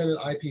current Senate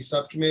IP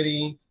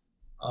subcommittee,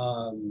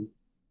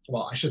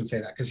 well, I shouldn't say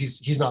that because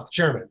he's not the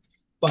chairman,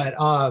 but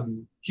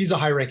he's a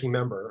high-ranking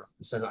member of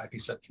the Senate IP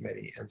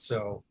subcommittee. And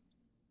so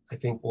I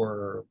think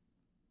we're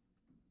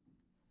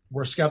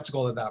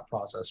skeptical that that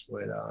process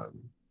would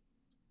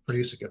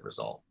produce a good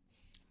result.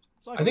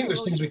 So I think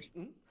there's things we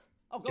can.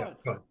 Oh, go ahead.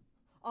 Go ahead.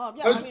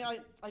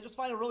 I just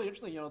find it really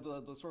interesting,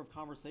 the sort of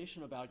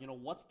conversation about,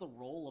 what's the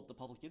role of the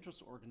public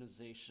interest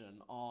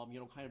organization,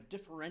 kind of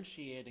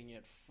differentiating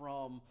it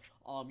from,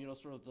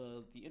 sort of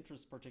the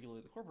interests,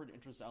 particularly the corporate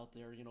interests out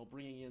there,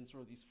 bringing in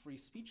sort of these free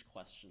speech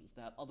questions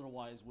that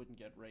otherwise wouldn't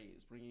get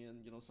raised, bringing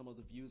in, some of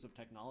the views of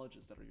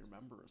technologists that are your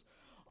members.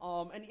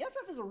 And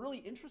EFF is a really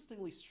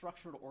interestingly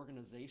structured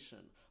organization.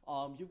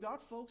 You've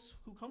got folks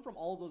who come from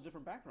all of those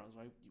different backgrounds,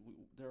 right?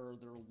 They're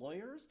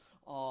lawyers,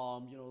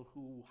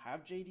 who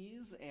have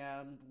JDs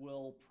and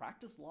will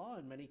practice law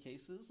in many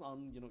cases.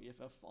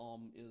 EFF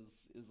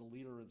is a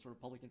leader in sort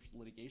of public interest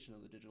litigation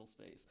in the digital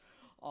space.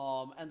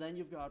 And then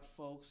you've got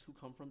folks who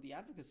come from the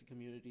advocacy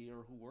community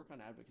or who work on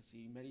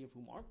advocacy, many of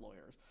whom aren't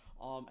lawyers.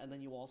 And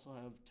then you also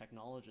have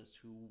technologists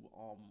who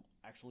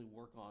actually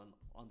work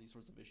on these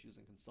sorts of issues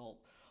and consult.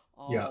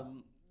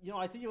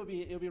 I think it would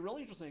be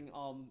really interesting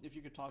if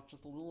you could talk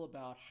just a little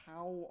about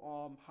how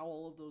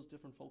all of those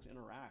different folks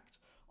interact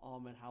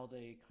and how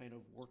they kind of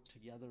work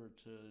together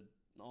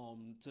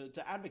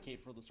to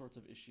advocate for the sorts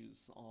of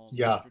issues that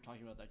you're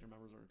talking about that your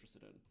members are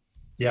interested in.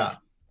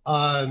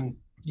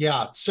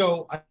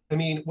 So I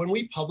mean, when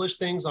we publish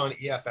things on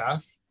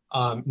EFF,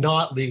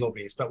 not legal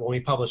based, but when we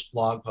publish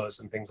blog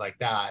posts and things like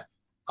that,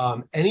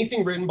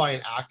 anything written by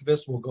an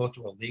activist will go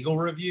through a legal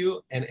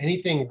review, and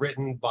anything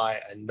written by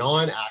a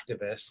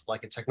non-activist,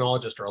 like a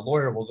technologist or a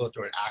lawyer, will go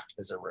through an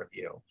activism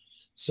review.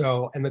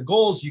 So, and the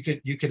goals, you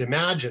could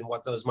imagine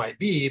what those might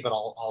be, but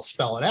I'll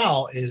spell it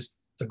out, is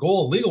the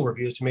goal of legal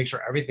review is to make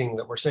sure everything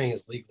that we're saying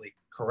is legally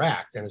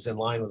correct and is in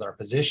line with our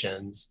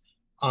positions.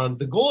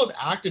 The goal of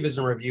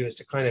activism review is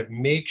to kind of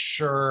make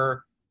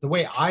sure, the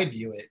way I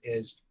view it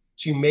is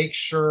to make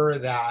sure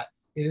that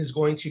it is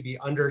going to be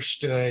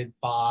understood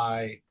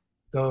by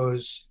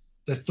the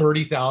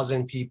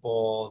 30,000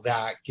 people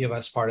that give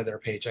us part of their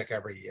paycheck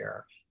every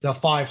year, the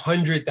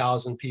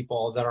 500,000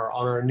 people that are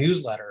on our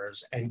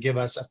newsletters and give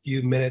us a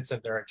few minutes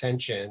of their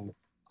attention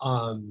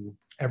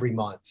every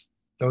month.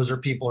 Those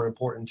people are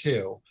important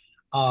too.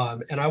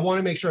 And I want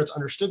to make sure it's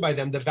understood by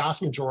them. The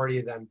vast majority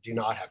of them do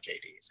not have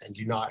JDs and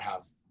do not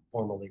have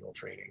formal legal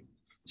training.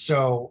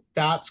 So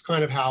that's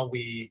kind of how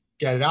we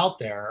get it out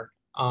there.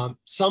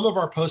 Some of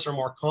our posts are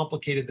more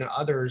complicated than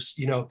others.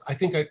 I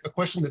think a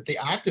question that the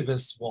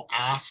activists will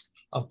ask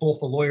of both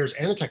the lawyers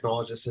and the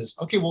technologists is,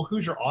 okay, well,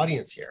 who's your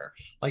audience here?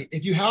 Like,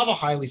 if you have a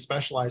highly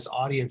specialized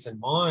audience in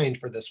mind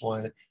for this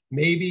one,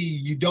 maybe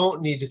you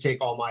don't need to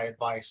take all my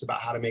advice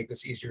about how to make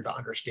this easier to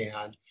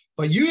understand.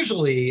 But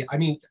usually, I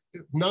mean,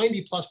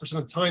 90+%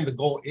 of the time, the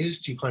goal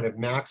is to kind of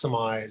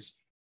maximize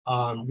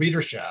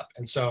readership.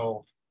 And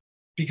so,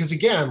 because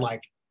again,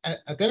 like, at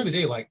the end of the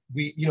day, like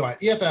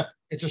at EFF,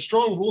 it's a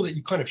strong rule that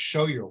you kind of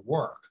show your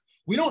work.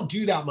 We don't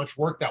do that much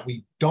work that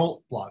we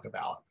don't blog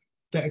about.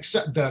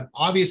 The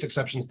obvious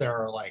exceptions there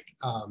are like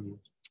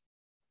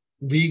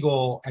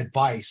legal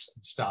advice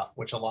and stuff,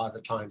 which a lot of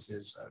the times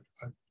is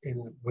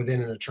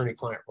within an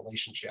attorney-client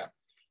relationship.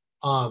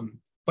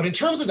 But in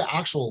terms of the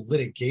actual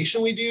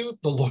litigation we do,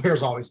 the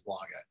lawyers always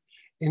blog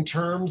it. In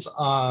terms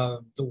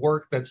of the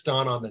work that's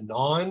done on the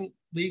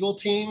non-legal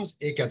teams,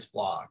 it gets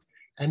blogged.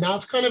 And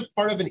that's kind of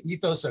part of an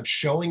ethos of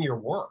showing your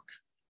work.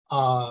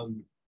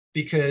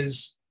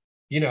 Because,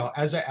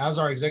 as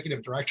our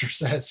executive director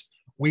says,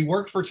 we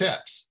work for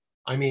tips.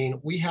 I mean,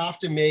 we have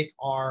to make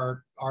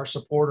our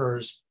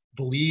supporters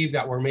believe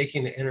that we're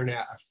making the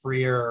internet a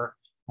freer,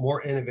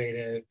 more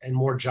innovative, and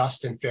more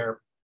just and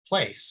fair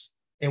place.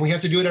 And we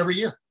have to do it every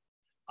year.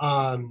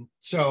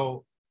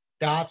 So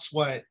that's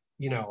what,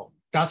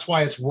 that's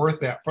why it's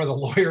worth it for the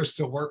lawyers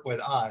to work with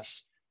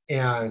us.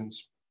 And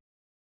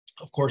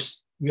of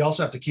course, we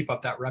also have to keep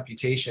up that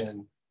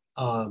reputation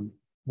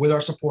with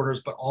our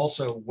supporters, but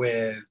also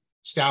with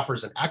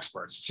staffers and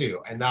experts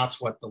too. And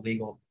that's what the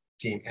legal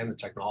team and the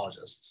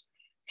technologists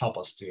help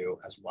us do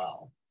as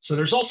well. So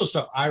there's also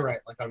stuff I write,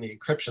 like on the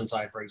encryption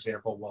side, for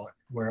example,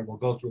 where we'll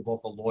go through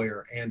both a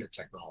lawyer and a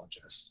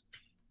technologist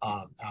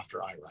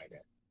after I write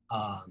it.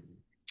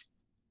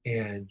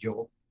 And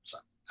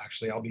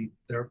I'll be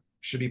there,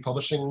 should be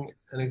publishing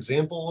an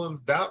example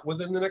of that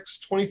within the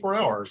next 24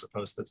 hours, a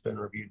post that's been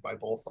reviewed by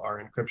both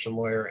our encryption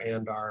lawyer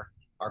and our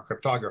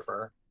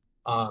cryptographer.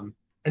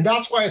 And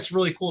that's why it's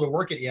really cool to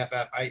work at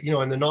EFF.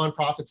 In the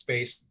nonprofit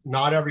space,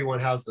 not everyone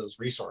has those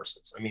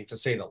resources, to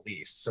say the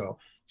least. So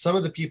some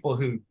of the people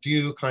who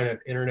do kind of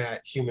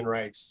internet human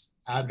rights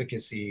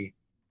advocacy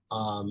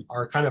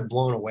are kind of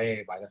blown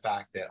away by the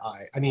fact that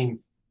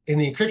in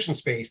the encryption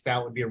space,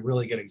 that would be a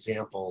really good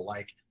example.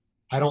 Like,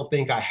 I don't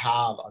think I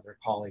have other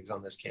colleagues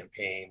on this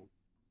campaign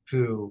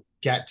who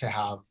get to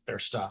have their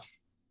stuff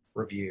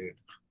reviewed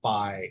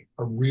by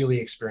a really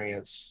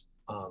experienced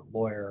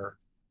lawyer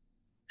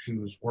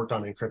who's worked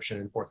on encryption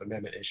and Fourth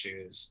Amendment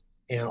issues,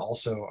 and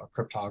also a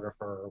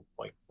cryptographer,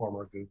 like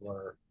former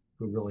Googler,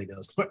 who really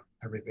knows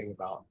everything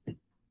about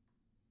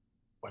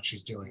what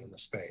she's doing in the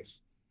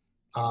space.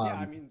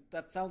 Yeah,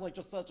 that sounds like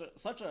just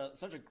such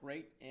a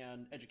great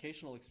and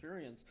educational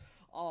experience.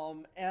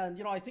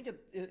 And I think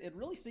it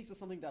really speaks to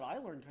something that I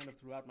learned kind of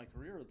throughout my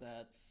career,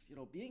 that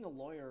being a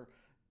lawyer,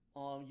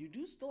 you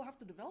do still have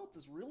to develop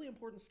this really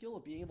important skill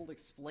of being able to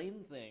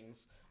explain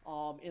things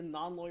in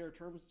non-lawyer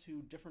terms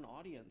to different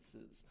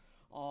audiences.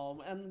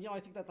 And I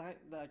think that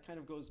kind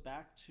of goes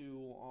back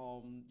to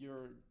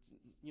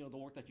the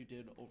work that you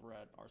did over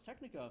at Ars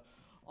Technica,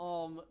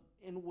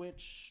 in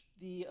which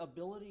the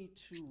ability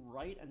to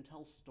write and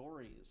tell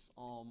stories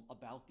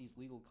about these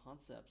legal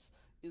concepts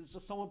is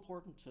just so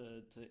important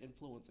to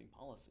influencing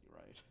policy,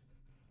 right?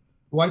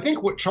 Well, I think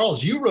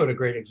Charles, you wrote a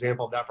great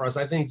example of that for us.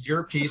 I think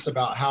your piece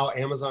about how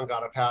Amazon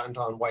got a patent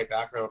on white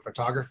background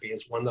photography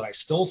is one that I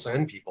still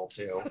send people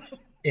to.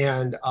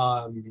 And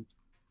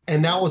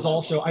that was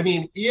also,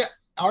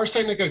 Ars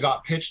Technica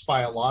got pitched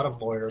by a lot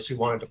of lawyers who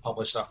wanted to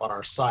publish stuff on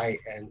our site.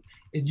 And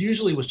it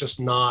usually was just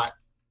not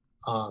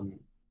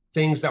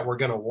things that were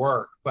going to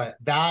work. But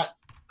that,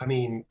 I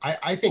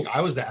think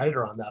I was the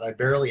editor on that. I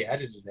barely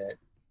edited it.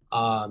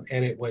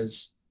 And it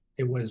was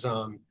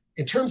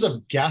in terms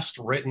of guest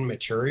written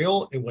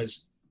material, it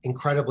was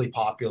incredibly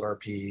popular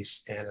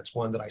piece, and it's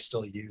one that I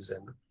still use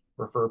and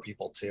refer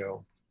people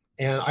to.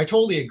 And I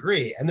totally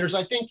agree. And there's,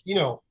 I think,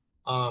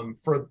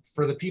 for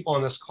the people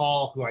on this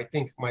call who I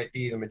think might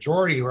be the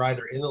majority who are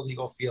either in the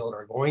legal field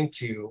or going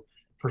to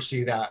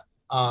pursue that,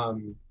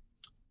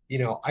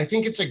 I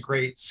think it's a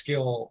great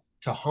skill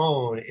to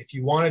hone if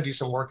you want to do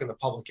some work in the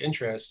public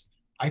interest.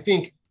 I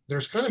think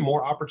there's kind of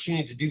more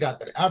opportunity to do that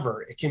than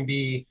ever. It can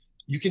be,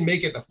 you can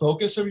make it the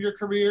focus of your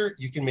career,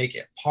 you can make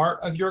it part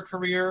of your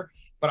career,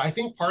 but I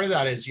think part of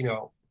that is,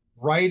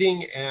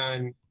 writing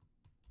and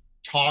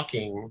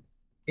talking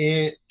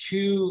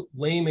to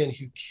laymen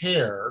who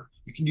care.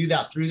 You can do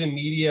that through the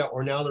media,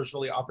 or now there's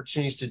really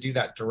opportunities to do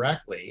that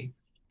directly.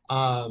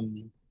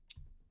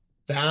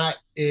 That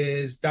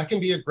can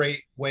be a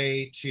great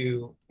way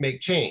to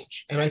make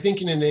change. And I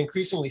think in an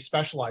increasingly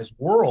specialized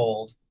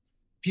world,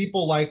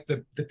 people like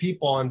the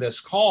people on this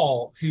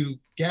call who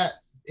get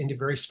into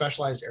very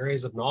specialized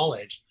areas of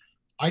knowledge,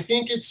 I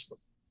think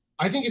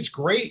it's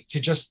great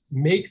to just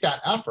make that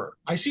effort.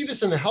 I see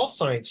this in the health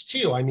science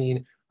too. I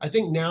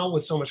think now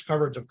with so much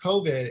coverage of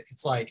COVID,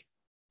 it's like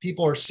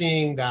people are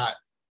seeing that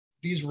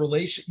these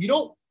relations,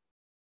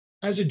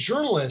 as a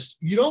journalist,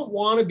 you don't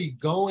want to be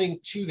going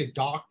to the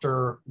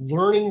doctor,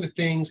 learning the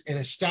things and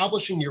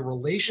establishing your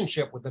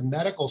relationship with the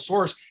medical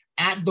source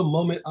at the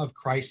moment of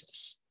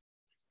crisis.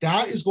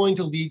 That is going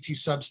to lead to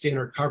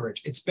substandard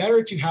coverage. It's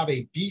better to have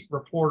a beat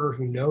reporter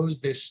who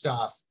knows this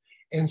stuff.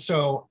 And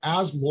so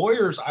as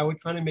lawyers, I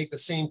would kind of make the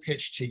same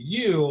pitch to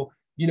you.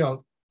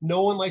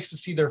 No one likes to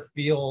see their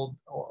field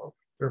or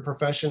their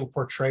profession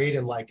portrayed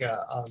in like a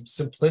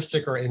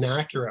simplistic or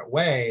inaccurate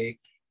way.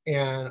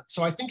 And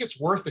so I think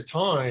it's worth the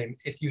time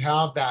if you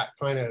have that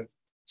kind of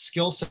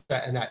skill set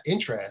and that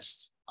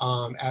interest,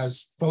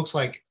 as folks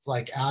like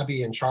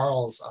Abby and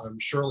Charles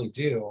surely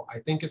do. I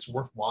think it's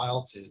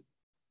worthwhile to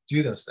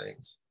do those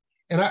things.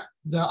 And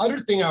the other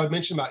thing I would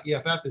mention about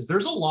EFF is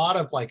there's a lot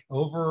of like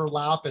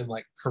overlap and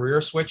like career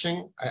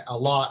switching, a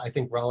lot, I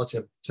think,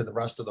 relative to the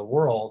rest of the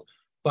world.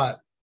 But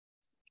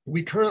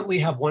we currently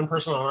have one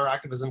person on our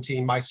activism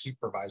team, my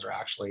supervisor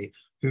actually,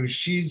 who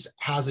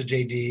has a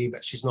JD,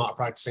 but she's not a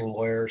practicing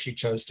lawyer. She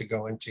chose to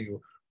go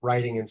into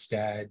writing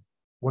instead.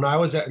 When I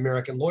was at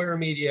American Lawyer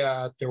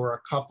Media, there were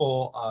a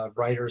couple of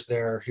writers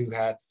there who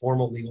had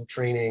formal legal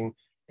training,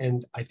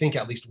 and I think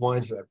at least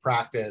one who had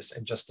practice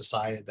and just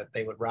decided that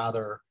they would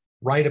rather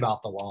write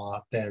about the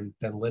law than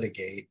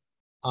litigate.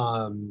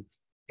 And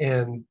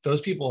And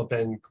those people have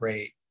been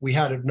great. We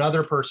had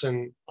another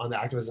person on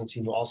the activism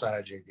team who also had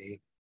a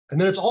JD. And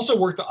then it's also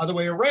worked the other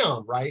way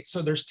around, right?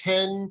 So there's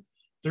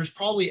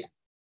probably,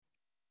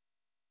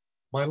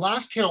 my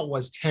last count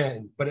was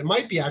 10, but it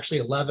might be actually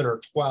 11 or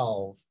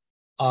 12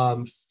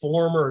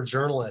 former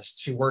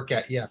journalists who work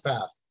at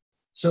EFF.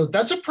 So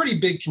that's a pretty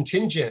big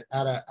contingent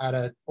at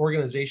an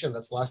organization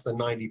that's less than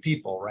 90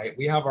 people, right?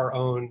 We have our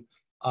own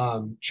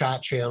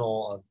chat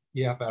channel of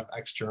EFF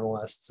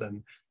ex-journalists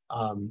and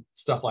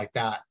stuff like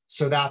that.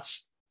 So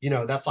that's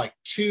like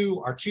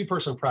our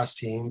two-person press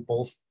team,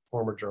 both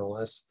former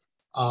journalists.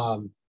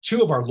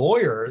 Two of our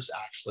lawyers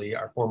actually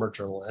are former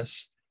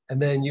journalists.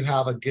 And then you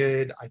have a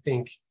good, I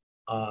think,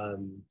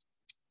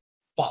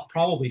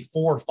 probably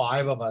 4 or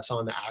 5 of us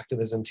on the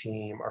activism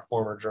team are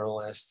former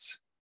journalists.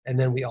 And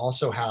then we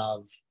also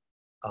have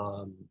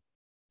an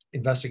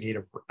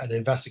investigative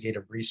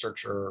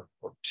researcher,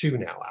 or 2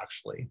 now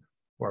actually,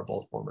 who are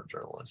both former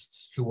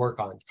journalists who work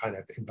on kind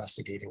of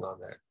investigating on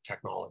the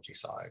technology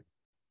side.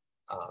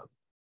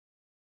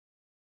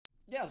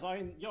 Yeah, so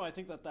I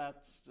think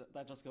that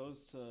just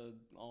goes to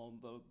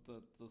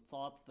the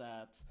thought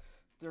that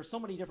there's so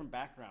many different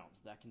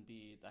backgrounds that can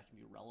be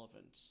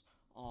relevant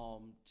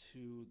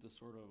to the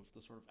sort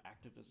of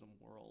activism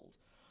world,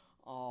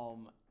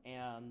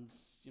 and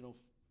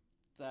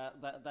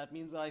that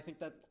means that I think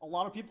that a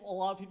lot of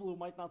people who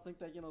might not think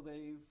that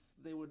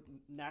they would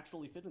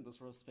naturally fit in this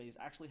sort of space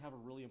actually have a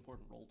really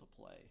important role to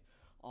play.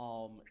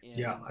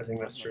 I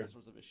think that's true. These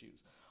sorts of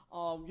issues.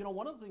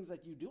 One of the things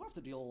that you do have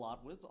to deal a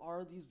lot with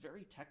are these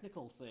very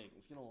technical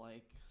things,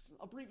 like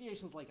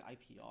abbreviations like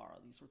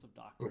IPR, these sorts of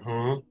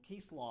documents,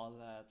 case law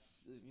that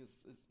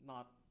is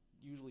not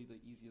usually the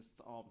easiest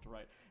to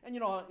write. And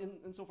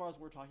insofar as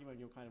we're talking about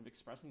kind of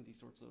expressing these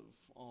sorts of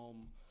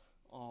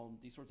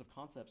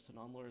concepts to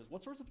non-lawyers,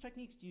 what sorts of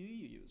techniques do you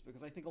use?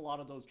 Because I think a lot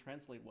of those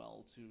translate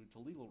well to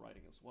legal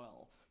writing as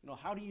well.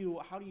 How do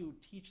you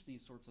teach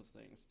these sorts of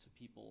things to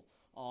people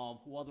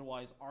who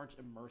otherwise aren't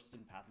immersed in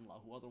patent law,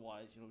 who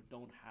otherwise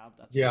don't have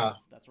that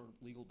sort of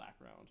legal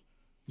background?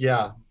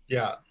 Yeah.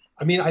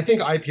 I mean, I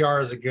think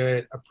IPR is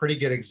a pretty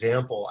good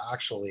example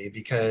actually,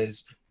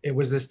 because it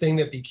was this thing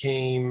that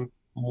became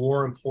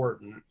more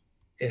important.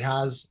 It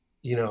has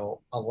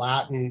a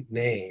Latin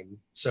name,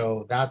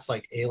 so that's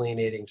like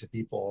alienating to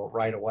people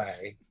right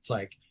away. It's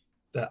like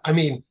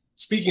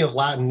speaking of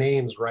Latin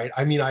names, right?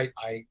 I mean, I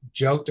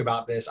joked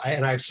about this,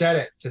 and I've said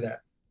it to the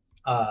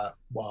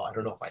well, I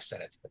don't know if I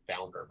said it to the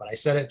founder, but I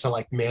said it to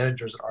like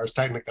managers at Ars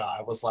Technica.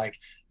 I was like,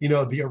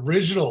 the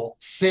original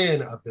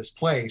sin of this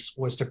place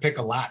was to pick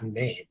a Latin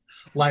name.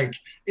 Like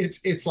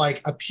it's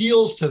like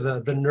appeals to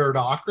the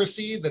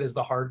nerdocracy that is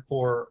the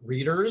hardcore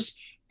readers.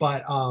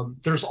 But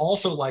there's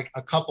also like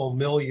a couple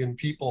million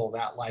people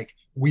that like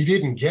we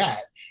didn't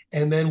get.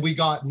 And then we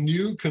got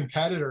new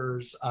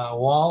competitors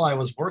while I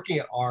was working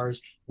at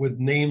Ars with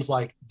names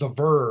like The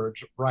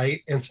Verge, right?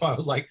 And so I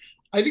was like,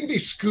 I think they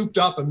scooped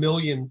up a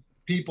million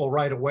people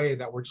right away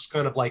that were just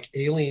kind of like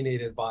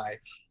alienated by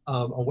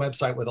a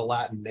website with a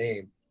Latin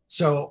name.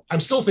 So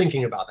I'm still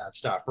thinking about that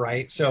stuff,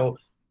 right? So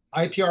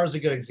IPR is a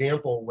good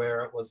example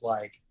where it was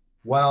like,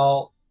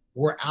 well,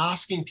 we're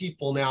asking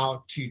people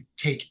now to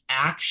take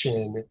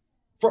action.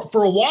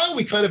 For a while,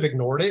 we kind of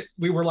ignored it.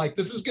 We were like,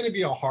 this is going to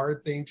be a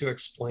hard thing to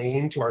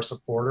explain to our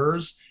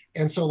supporters.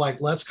 And so like,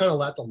 let's kind of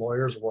let the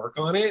lawyers work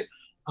on it.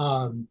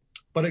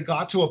 But it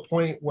got to a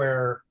point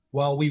where,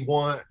 well, we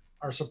want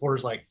our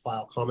supporters like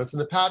file comments in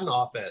the patent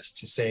office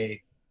to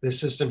say this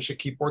system should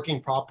keep working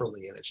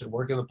properly and it should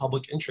work in the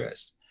public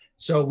interest.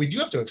 So we do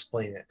have to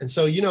explain it. And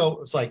so,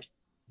 it's like,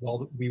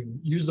 well, we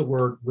use the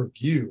word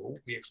review.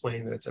 We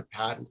explain that it's a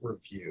patent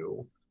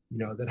review,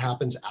 that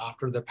happens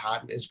after the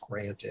patent is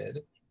granted,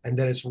 and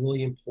that it's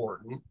really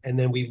important. And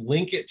then we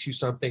link it to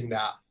something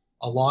that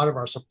a lot of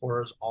our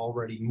supporters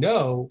already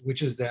know,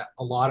 which is that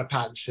a lot of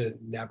patents should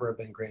never have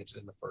been granted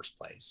in the first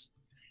place.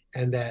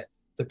 And that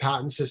the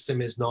patent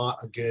system is not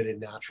a good and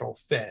natural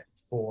fit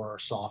for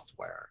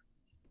software.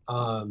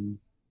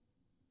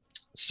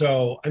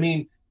 So, I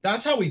mean,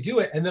 that's how we do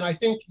it. And then I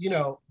think,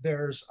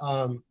 there's,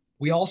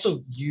 we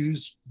also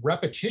use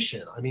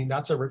repetition. I mean,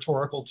 that's a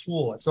rhetorical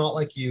tool. It's not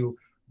like you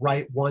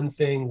write one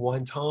thing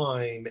one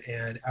time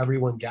and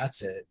everyone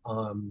gets it.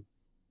 And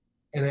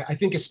I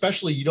think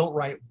especially you don't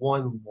write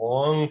one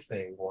long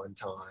thing one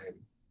time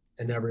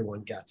and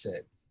everyone gets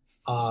it.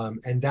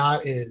 And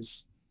that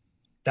is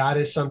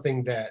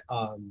something that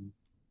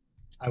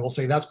I will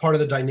say that's part of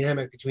the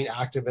dynamic between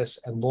activists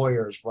and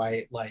lawyers,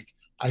 right? Like,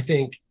 I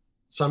think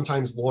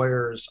sometimes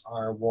lawyers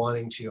are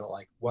wanting to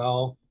like,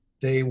 well,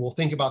 they will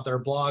think about their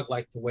blog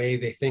like the way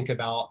they think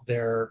about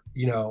their,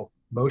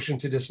 motion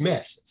to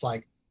dismiss. It's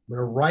like, I'm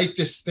going to write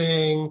this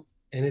thing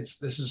and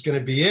this is going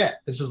to be it.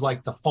 This is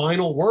like the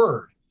final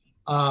word.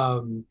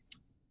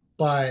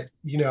 But,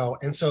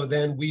 and so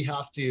then we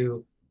have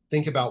to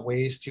think about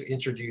ways to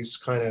introduce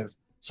kind of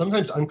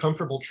sometimes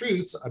uncomfortable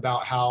truths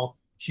about how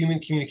human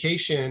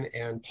communication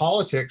and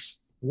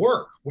politics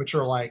work, which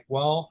are like,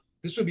 well,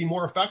 this would be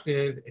more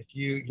effective if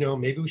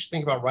maybe we should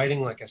think about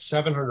writing like a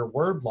 700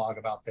 word blog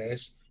about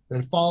this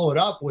then follow it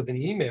up with an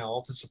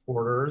email to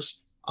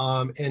supporters.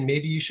 And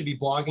maybe you should be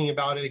blogging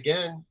about it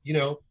again,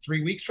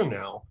 3 weeks from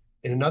now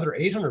in another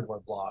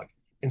 800-word blog,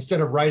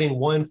 instead of writing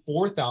one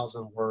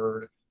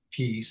 4,000-word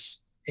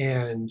piece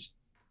and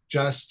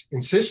just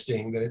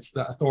insisting that it's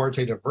the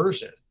authoritative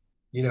version.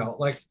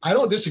 I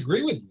don't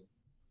disagree with you.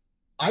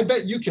 I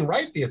bet you can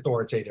write the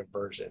authoritative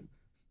version.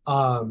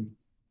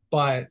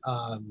 But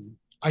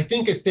I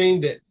think a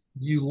thing that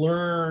you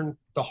learn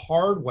the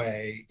hard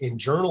way in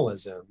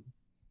journalism,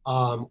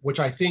 which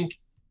I think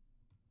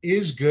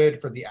is good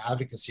for the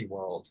advocacy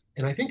world,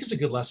 and I think is a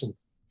good lesson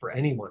for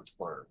anyone to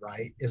learn,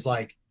 right? Is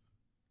like,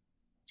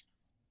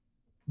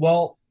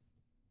 well,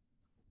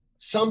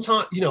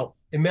 sometimes,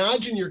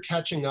 imagine you're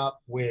catching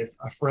up with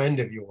a friend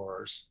of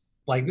yours.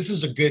 Like, this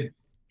is a good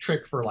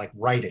trick for like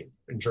writing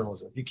in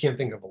journalism, if you can't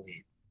think of a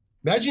lead.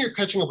 Imagine you're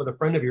catching up with a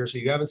friend of yours who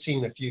you haven't seen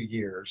in a few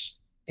years,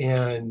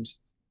 and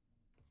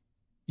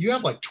you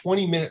have like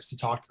 20 minutes to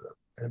talk to them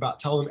and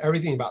tell them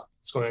everything about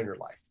what's going on in your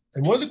life.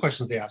 And one of the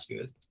questions they ask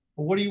you is,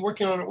 well, what are you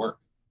working on at work?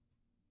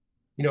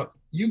 You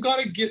got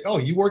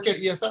to you work at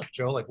EFF,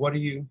 Joe. Like, what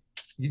you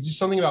do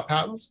something about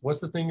patents?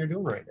 What's the thing you're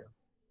doing right now?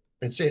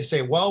 And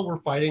say, well, we're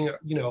fighting, a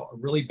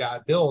really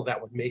bad bill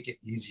that would make it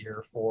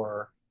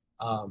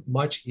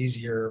much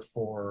easier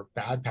for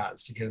bad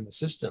patents to get in the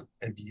system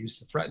and be used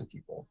to threaten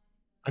people.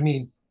 I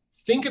mean,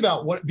 think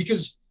about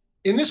because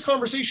in this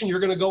conversation, you're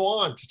going to go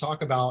on to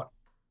talk about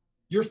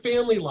your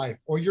family life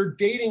or your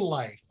dating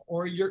life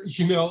or your,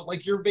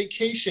 like your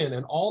vacation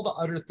and all the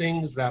other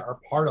things that are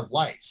part of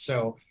life.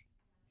 So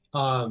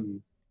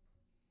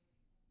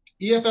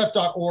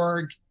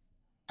EFF.org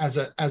as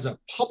a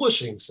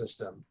publishing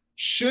system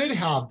should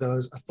have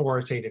those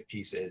authoritative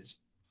pieces,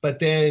 but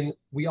then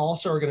we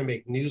also are going to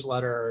make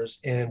newsletters,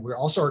 and we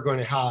also are going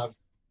to have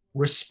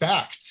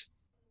respect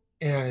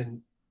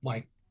and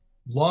like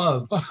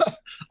love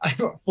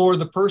for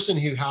the person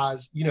who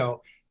has,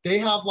 they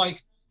have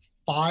like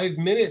 5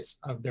 minutes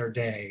of their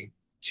day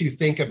to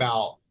think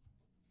about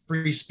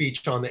free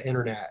speech on the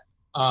internet.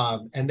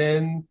 And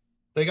then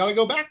they got to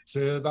go back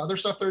to the other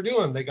stuff they're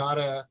doing. They got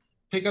to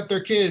pick up their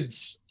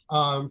kids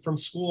from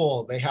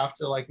school. They have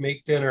to like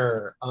make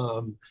dinner.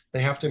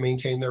 They have to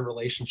maintain their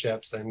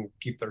relationships and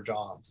keep their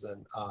jobs.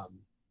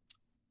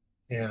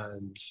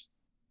 And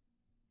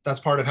that's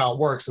part of how it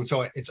works. And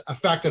so it's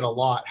affected a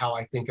lot how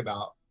I think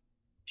about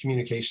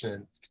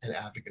communication and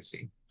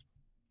advocacy.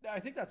 I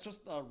think that's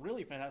just a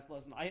really fantastic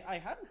lesson. I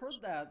hadn't heard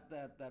that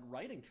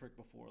writing trick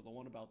before, the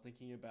one about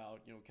thinking about,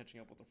 catching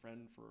up with a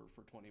friend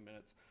for 20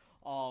 minutes.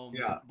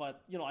 Yeah.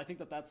 But, I think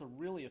that's a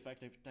really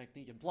effective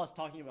technique. And plus,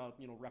 talking about,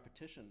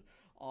 repetition,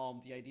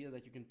 the idea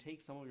that you can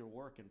take some of your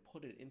work and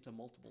put it into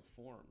multiple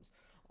forms,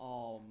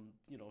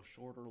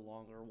 shorter,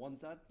 longer, ones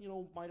that,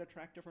 might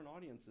attract different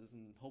audiences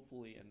and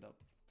hopefully end up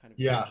kind of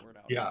getting the word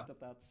out. Yeah. I think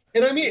that's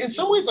and I mean, in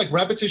some ways, like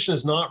repetition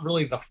is not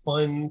really the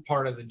fun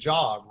part of the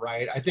job,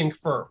 right? I think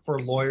for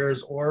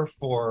lawyers or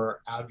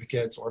for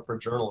advocates or for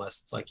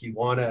journalists, it's like you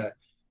want to,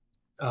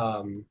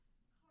 I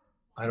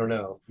don't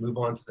know, move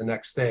on to the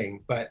next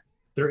thing. But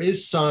there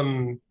is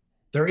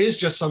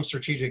just some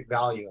strategic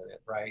value in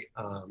it, right?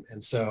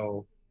 And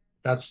so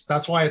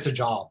that's why it's a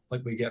job.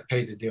 Like, we get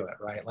paid to do it,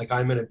 right? Like,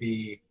 I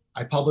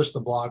publish the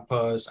blog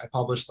post, I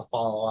publish the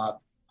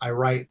follow-up, I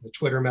write the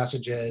Twitter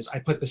messages, I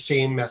put the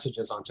same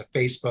messages onto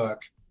Facebook.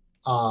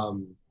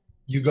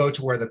 You go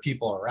to where the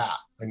people are at.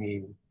 I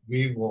mean,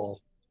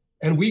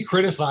 we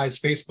criticize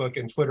Facebook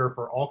and Twitter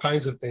for all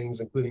kinds of things,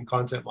 including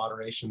content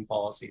moderation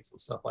policies and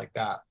stuff like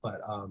that.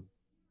 But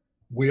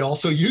we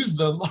also use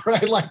them,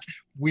 right? Like,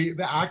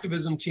 the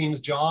activism team's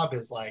job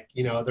is like,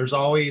 there's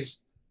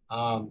always,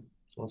 I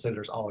won't say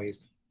there's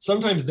always,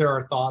 sometimes there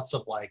are thoughts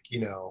of like,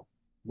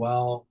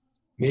 well,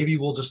 maybe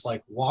we'll just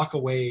like walk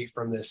away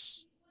from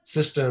this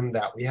system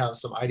that we have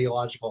some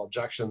ideological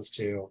objections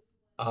to.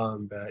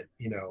 But,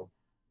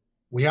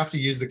 we have to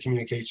use the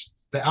communication.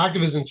 The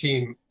activism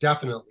team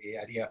definitely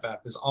at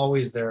EFF is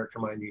always there to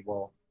remind me,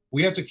 well,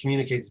 we have to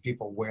communicate to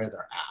people where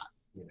they're at,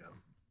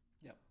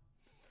 Yep.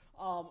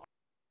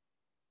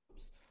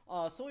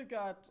 So we've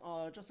got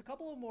just a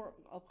couple more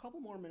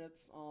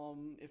minutes.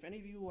 If any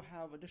of you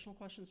have additional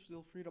questions,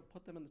 feel free to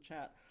put them in the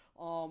chat.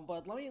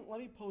 But let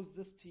me pose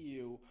this to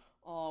you.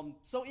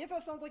 So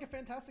EFF sounds like a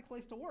fantastic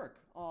place to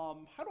work.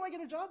 How do I get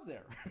a job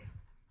there?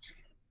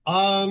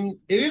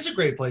 It is a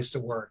great place to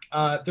work.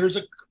 There's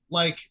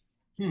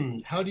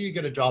how do you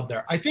get a job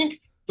there? I think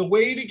the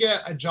way to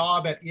get a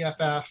job at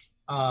EFF,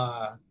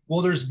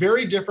 there's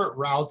very different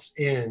routes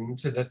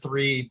into the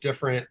 3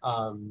 different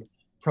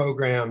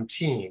program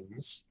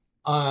teams.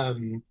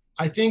 I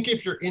think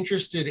if you're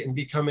interested in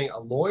becoming a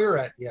lawyer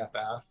at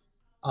EFF,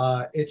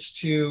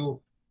 it's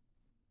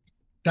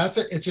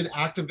an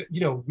active,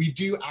 we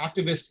do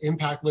activist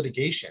impact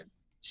litigation.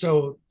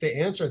 So the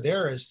answer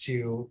there is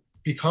to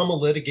become a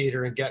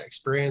litigator and get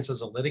experience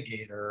as a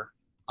litigator,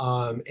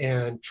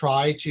 and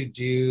try to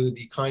do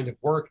the kind of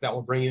work that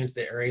will bring you into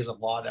the areas of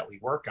law that we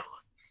work on,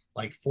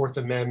 like Fourth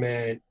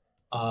Amendment,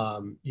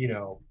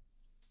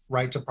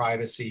 right to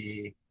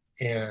privacy,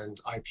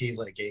 and IP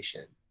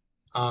litigation.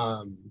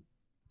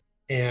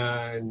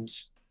 And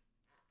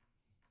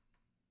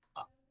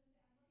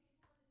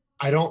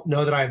I don't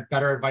know that I have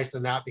better advice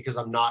than that because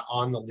I'm not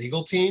on the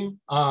legal team.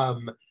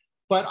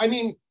 But I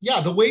mean,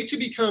 yeah, the way to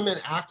become an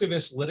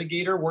activist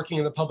litigator working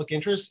in the public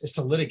interest is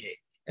to litigate.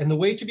 And the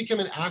way to become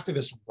an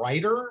activist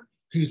writer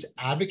who's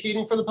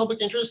advocating for the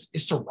public interest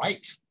is to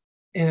write.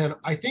 And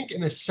I think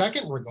in the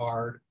second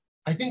regard,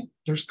 I think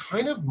there's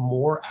kind of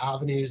more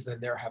avenues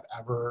than there have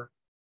ever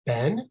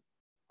been.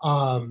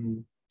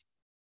 And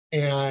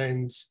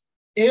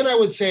I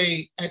would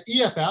say at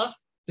EFF,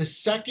 the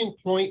second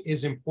point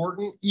is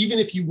important, even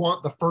if you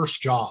want the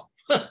first job,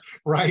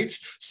 right?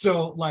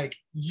 So like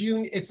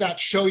it's that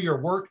show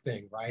your work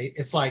thing, right?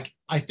 It's like,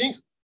 I think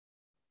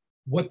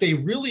what they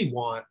really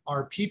want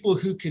are people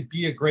who could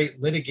be a great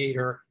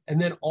litigator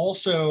and then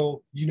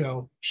also, you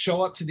know,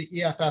 show up to the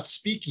EFF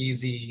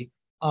speakeasy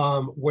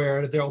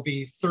where there'll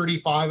be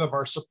 35 of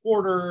our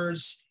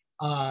supporters,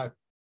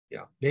 you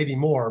know, maybe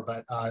more,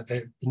 but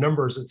the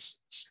numbers,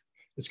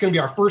 it's going to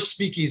be our first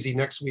speakeasy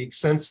next week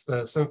since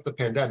the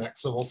pandemic.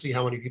 So we'll see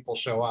how many people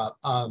show up.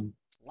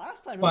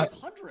 Last time it was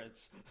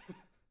hundreds.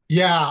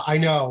 Yeah, I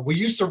know. We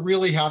used to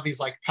really have these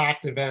like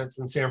packed events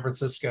in San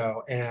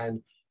Francisco,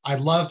 and I'd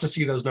love to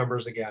see those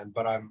numbers again,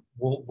 but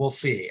we'll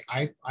see.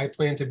 I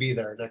plan to be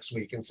there next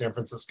week in San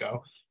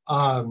Francisco.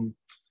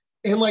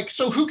 And like,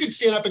 so who could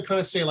stand up and kind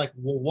of say like,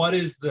 well, what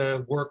is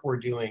the work we're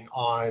doing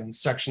on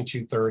Section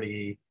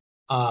 230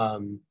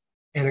 and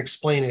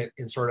explain it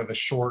in sort of a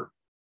short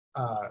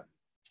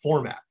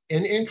format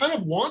and kind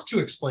of want to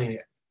explain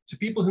it to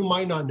people who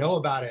might not know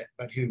about it,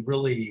 but who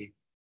really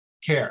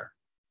care.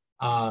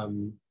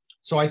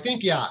 So I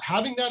think, yeah,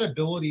 having that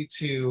ability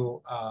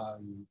to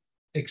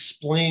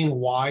explain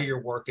why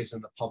your work is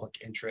in the public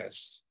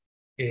interest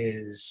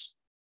is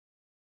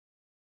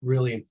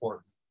really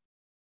important.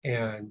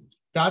 And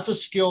that's a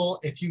skill.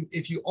 If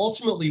you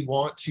ultimately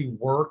want to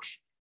work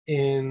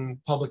in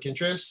public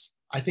interest,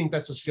 I think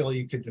that's a skill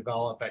you could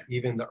develop at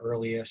even the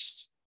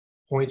earliest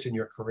points in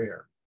your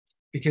career.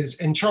 Because,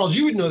 and Charles,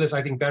 you would know this,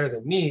 I think, better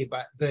than me,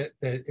 but the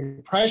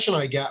impression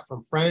I get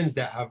from friends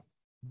that have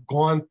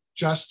gone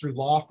just through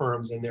law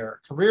firms in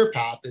their career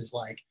path is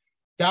like,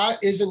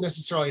 that isn't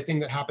necessarily a thing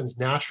that happens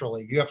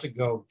naturally. You have to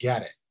go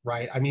get it,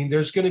 right? I mean,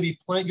 there's going to be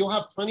you'll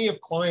have plenty of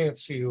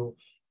clients who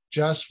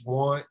just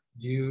want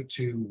you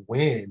to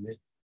win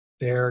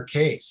their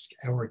case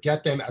or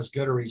get them as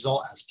good a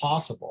result as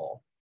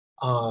possible.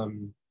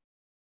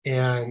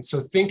 And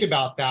so think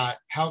about that.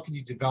 How can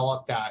you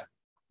develop that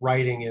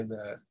writing in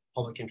the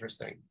public interest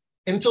thing?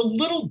 And it's a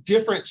little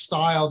different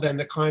style than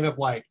the kind of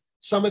like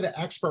some of the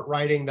expert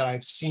writing that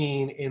I've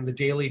seen in the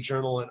Daily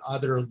Journal and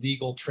other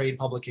legal trade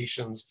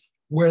publications,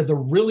 where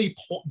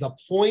the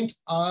point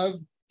of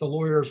the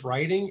lawyer's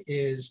writing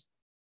is,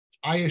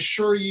 I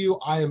assure you,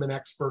 I am an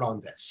expert on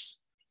this.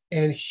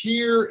 And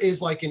here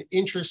is like an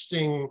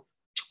interesting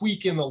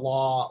tweak in the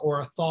law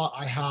or a thought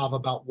I have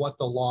about what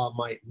the law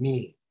might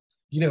mean.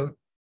 You know,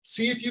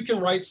 see if you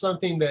can write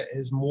something that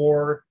is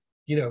more,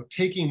 you know,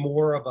 taking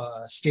more of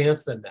a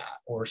stance than that,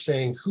 or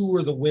saying who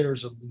are the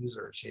winners and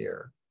losers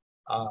here.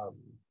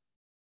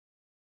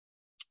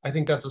 I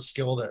think that's a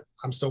skill that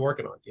I'm still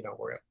working on. You know,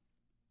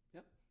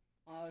 Yep.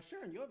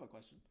 Sharon, you have a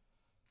question.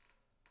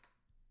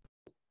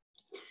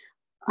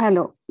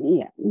 Hello.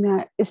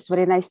 Yeah, it's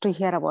very nice to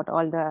hear about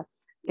all the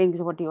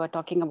things what you are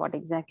talking about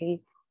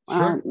exactly.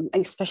 Sure.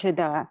 Especially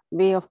the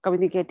way of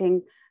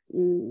communicating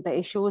the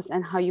issues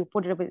and how you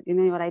put it up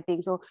in your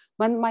writing. So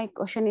when my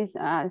question is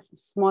a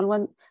small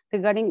one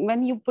regarding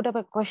when you put up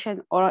a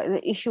question or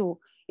the issue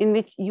in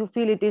which you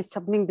feel it is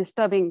something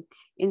disturbing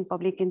in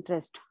public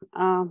interest.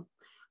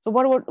 So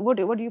what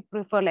do you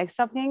prefer? Like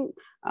something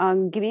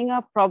giving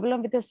a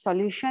problem with a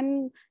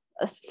solution,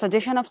 a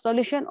suggestion of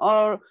solution,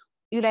 or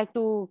you like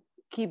to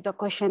keep the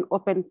question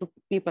open to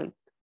people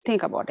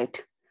think about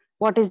it?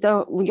 What is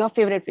your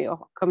favorite way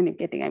of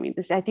communicating? I mean,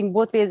 I think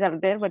both ways are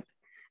there, but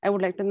I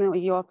would like to know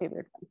your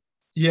favorite one.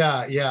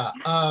 Yeah.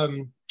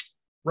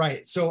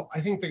 Right. So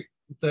I think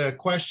the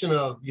question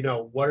of, you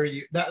know, what are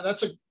you,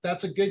 that's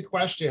a good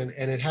question.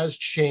 And it has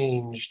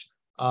changed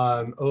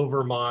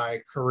over my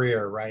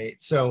career, right?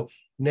 So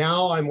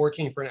now I'm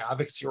working for an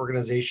advocacy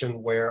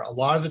organization where a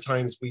lot of the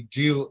times we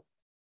do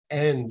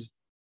end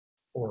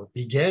or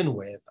begin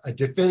with a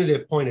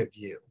definitive point of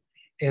view.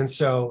 And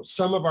so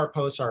some of our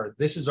posts are,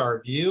 this is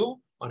our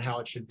view on how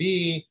it should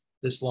be.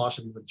 This law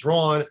should be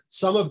withdrawn.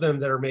 Some of them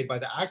that are made by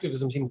the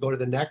activism team go to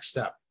the next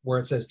step where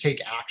it says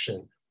take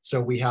action.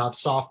 So we have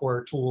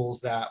software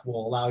tools that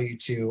will allow you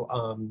to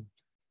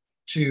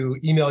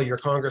email your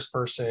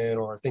congressperson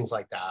or things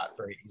like that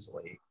very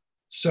easily.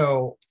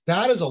 So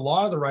that is a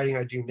lot of the writing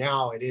I do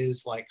now. It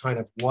is like kind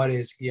of what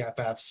is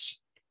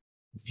EFF's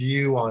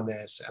view on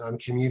this, and I'm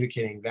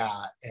communicating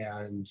that.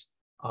 And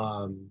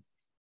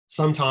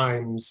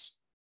sometimes,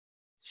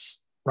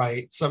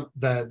 right,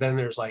 then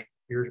there's like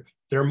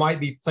there might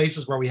be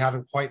places where we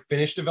haven't quite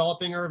finished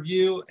developing our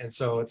view. And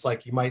so it's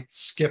like, you might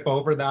skip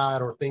over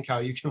that or think how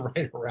you can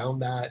write around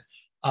that.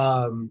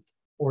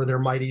 Or there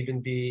might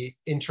even be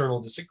internal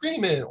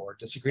disagreement or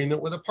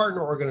disagreement with a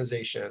partner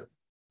organization.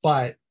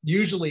 But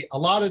usually, a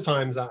lot of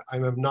times,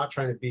 I'm not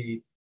trying to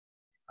be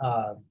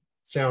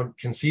sound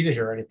conceited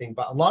here or anything,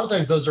 but a lot of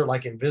times those are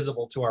like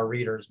invisible to our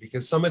readers,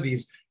 because some of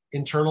these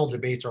internal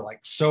debates are like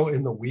so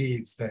in the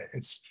weeds that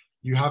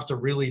you have to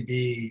really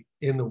be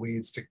in the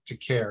weeds to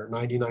care.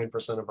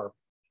 99% of our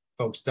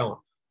folks don't.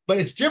 But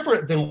it's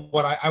different than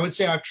what I would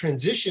say I've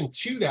transitioned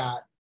to that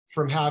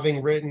from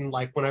having written,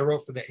 like when I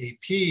wrote for the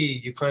AP,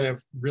 you kind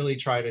of really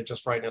try to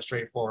just write in a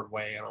straightforward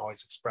way and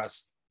always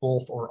express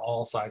both or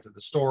all sides of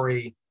the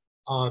story.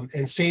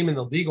 And same in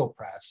the legal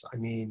press. I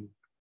mean,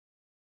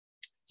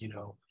 you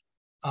know,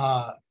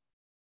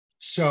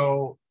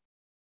 so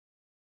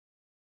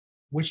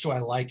which do I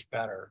like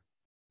better?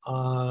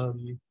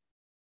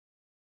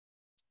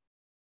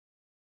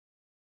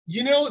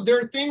 You know, there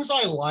are things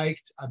I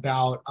liked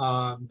about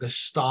the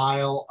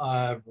style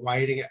of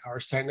writing at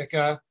Ars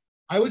Technica.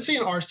 I would say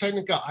in Ars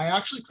Technica, I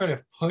actually kind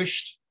of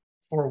pushed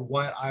for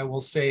what I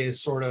will say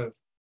is sort of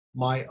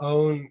my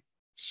own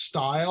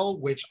style,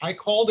 which I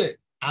called it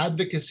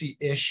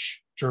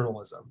advocacy-ish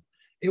journalism.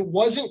 It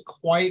wasn't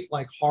quite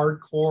like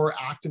hardcore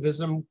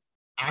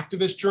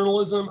activist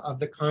journalism of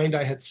the kind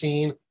I had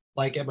seen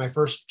like at my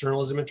first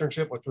journalism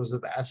internship, which was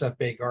at the SF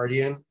Bay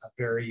Guardian, a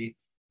very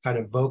kind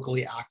of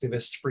vocally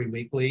activist free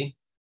weekly.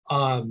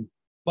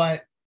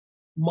 But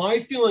my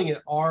feeling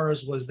at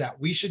ours was that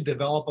we should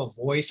develop a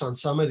voice on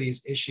some of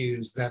these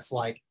issues that's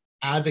like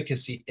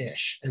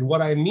advocacy-ish. And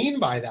what I mean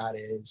by that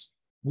is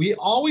we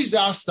always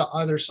ask the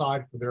other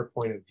side for their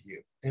point of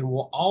view, and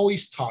we'll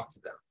always talk to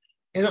them.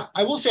 And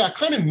I will say I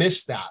kind of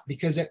miss that,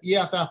 because at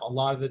EFF, a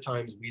lot of the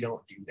times we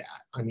don't do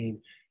that. I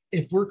mean,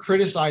 if we're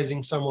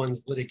criticizing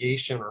someone's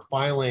litigation or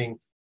filing,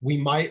 we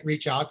might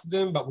reach out to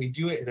them, but we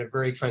do it in a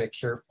very kind of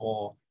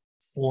careful,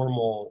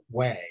 formal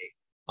way.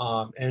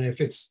 And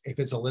if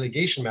it's a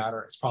litigation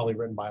matter, it's probably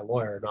written by a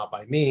lawyer, not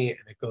by me, and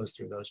it goes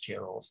through those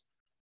channels.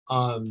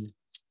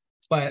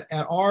 But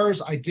at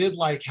ours, I did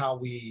like how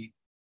we,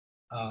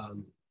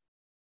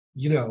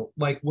 you know,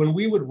 like when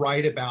we would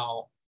write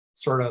about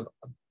sort of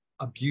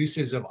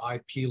abuses of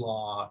IP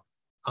law,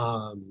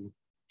 I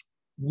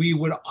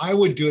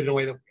would do it in a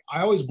way that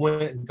I always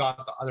went and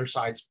got the other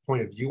side's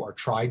point of view, or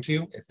tried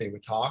to, if they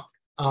would talk.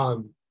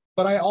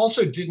 But I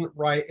also didn't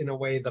write in a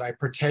way that I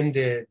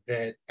pretended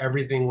that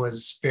everything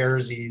was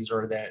fairsies,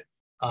 or that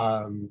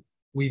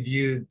we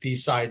viewed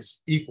these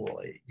sides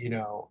equally, you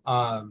know,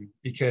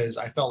 because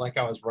I felt like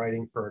I was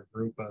writing for a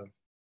group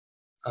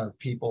of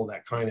people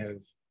that kind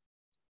of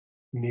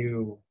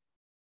knew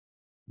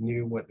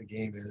what the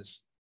game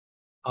is.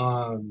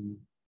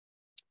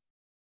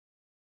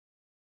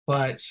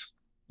 But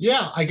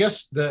yeah, I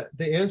guess the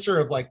answer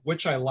of like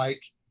which I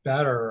like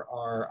better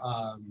are,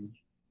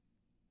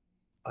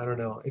 I don't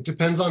know. It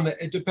depends on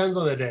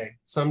the day.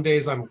 Some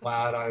days I'm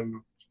glad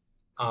I'm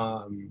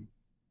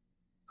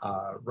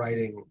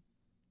writing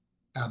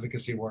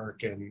advocacy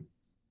work, and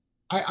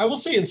I will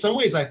say in some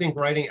ways I think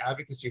writing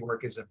advocacy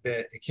work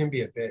can be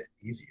a bit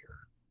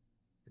easier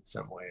in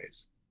some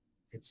ways.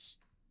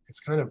 It's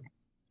kind of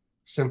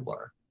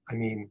simpler. I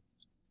mean,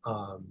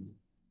 to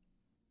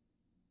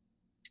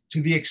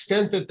the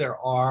extent that there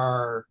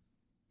are,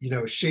 you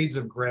know, shades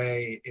of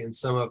gray in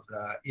some of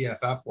the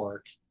EFF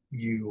work,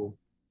 you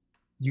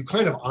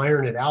kind of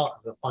iron it out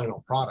of the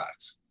final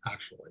product,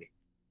 actually.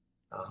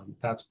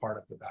 That's part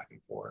of the back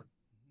and forth.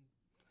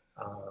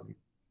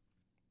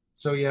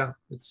 So yeah,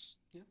 in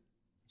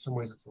some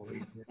ways it's a little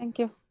easier. Thank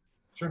you.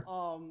 Sure.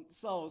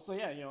 So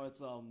yeah, you know,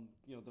 it's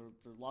you know, there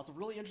are lots of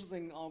really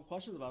interesting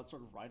questions about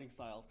sort of writing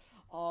styles.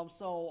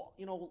 So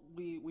you know,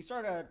 we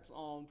started at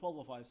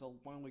 12:05, so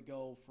why don't we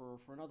go for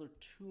another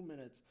 2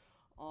 minutes?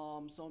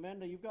 So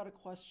Amanda, you've got a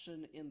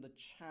question in the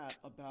chat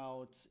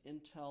about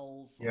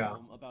Intel's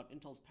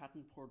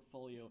patent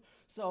portfolio.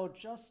 So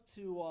just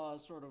to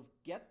sort of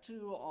get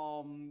to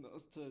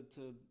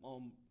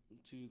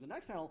the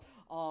next panel,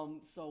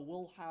 so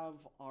we'll have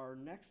our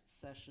next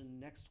session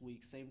next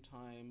week, same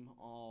time,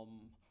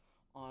 on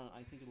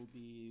I think it'll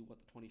be what,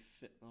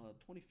 the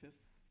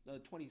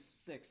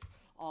 26th.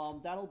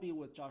 That'll be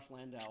with Josh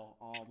Landau,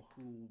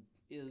 who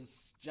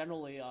is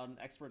generally an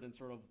expert in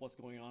sort of what's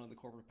going on in the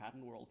corporate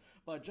patent world.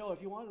 But Joe,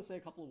 if you wanted to say a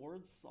couple of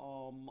words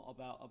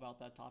about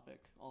that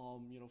topic,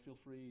 you know, feel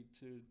free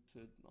to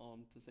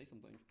say some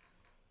things.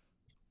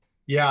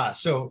 Yeah.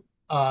 So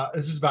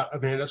this is about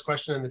Amanda's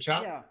question in the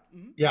chat. Yeah.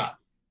 Mm-hmm. Yeah.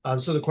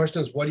 So the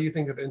question is, what do you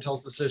think of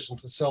Intel's decision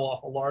to sell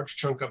off a large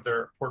chunk of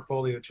their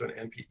portfolio to an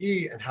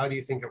NPE, and how do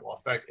you think it will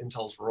affect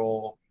Intel's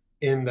role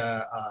in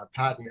the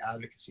patent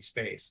advocacy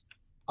space?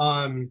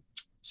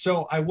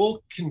 So I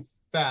will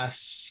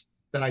confess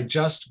that I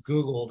just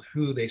Googled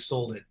who they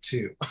sold it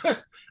to.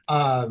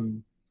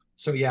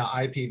 So yeah,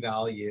 IP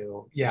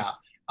value. Yeah.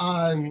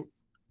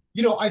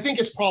 You know, I think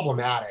it's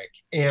problematic.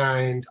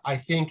 And I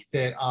think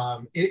that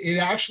it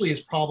actually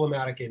is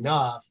problematic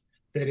enough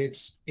that it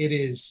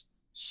is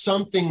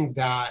something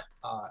that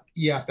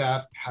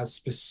EFF has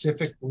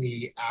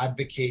specifically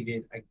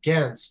advocated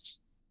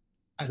against.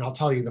 And I'll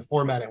tell you the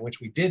format in which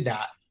we did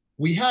that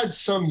we had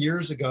some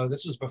years ago,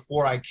 this was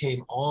before I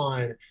came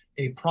on,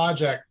 a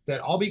project that,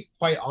 I'll be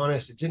quite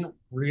honest, it didn't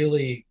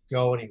really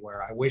go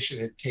anywhere. I wish it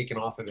had taken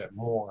off a bit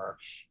more.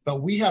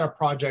 But we had a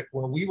project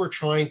where we were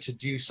trying to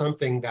do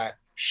something that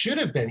should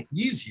have been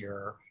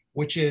easier,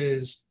 which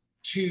is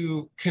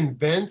to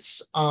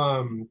convince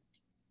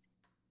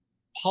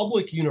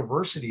public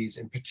universities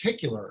in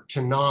particular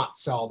to not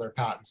sell their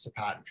patents to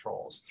patent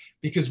trolls,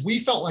 because we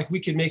felt like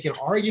we could make an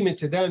argument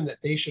to them that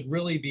they should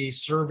really be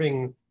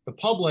serving the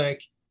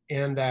public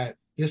and that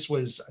this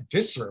was a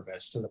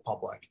disservice to the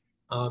public.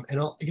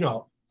 And, you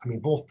know, I mean,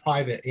 both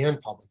private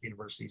and public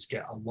universities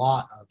get a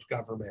lot of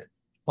government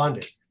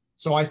funding.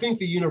 So I think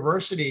the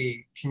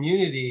university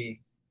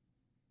community,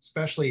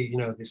 especially, you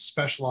know, the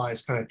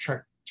specialized kind of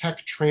tech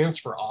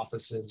transfer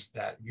offices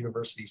that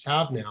universities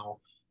have now,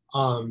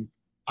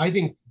 I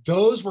think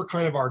those were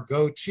kind of our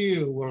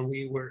go-to when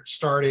we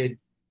started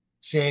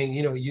saying,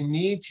 you know, you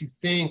need to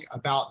think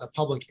about the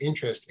public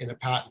interest in a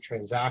patent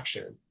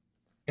transaction.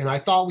 And I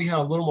thought we had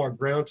a little more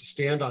ground to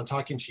stand on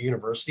talking to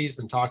universities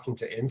than talking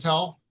to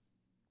Intel.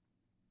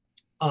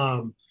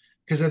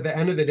 Because at the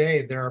end of the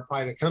day, they're a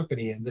private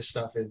company and this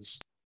stuff is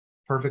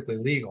perfectly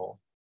legal.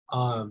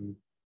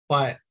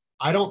 But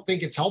I don't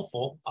think it's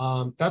helpful.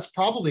 That's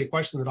probably a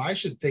question that I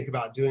should think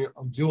about do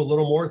a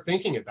little more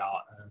thinking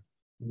about.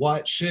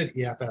 What should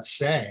EFF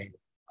say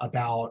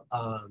about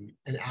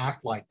an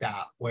act like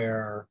that,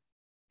 where,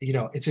 you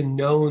know, it's a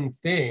known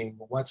thing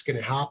what's going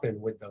to happen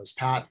with those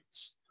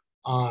patents.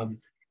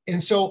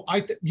 And so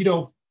you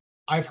know,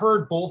 I've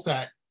heard both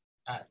at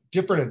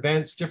different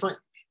events,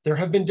 there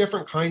have been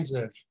different kinds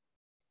of,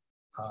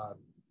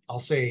 I'll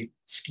say,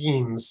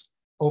 schemes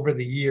over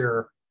the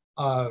year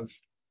of,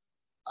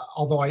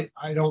 although I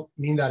don't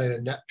mean that in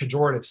a net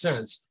pejorative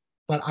sense,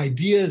 but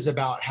ideas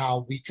about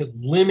how we could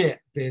limit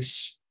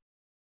this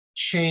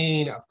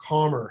chain of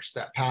commerce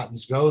that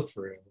patents go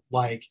through.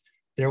 Like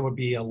there would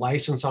be a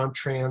license on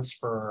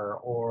transfer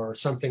or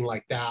something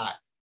like that.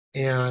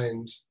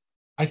 And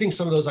I think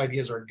some of those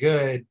ideas are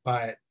good,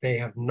 but they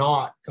have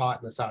not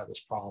gotten us out of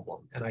this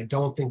problem. And I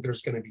don't think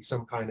there's going to be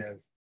some kind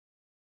of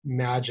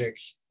magic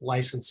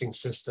licensing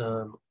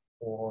system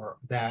or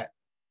that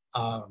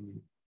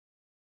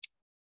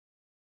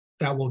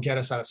that will get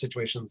us out of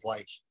situations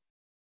like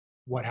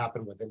what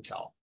happened with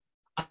Intel.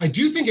 I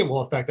do think it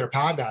will affect their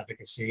patent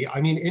advocacy.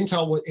 I mean,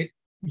 Intel will,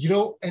 you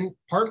know, and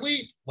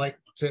partly, like,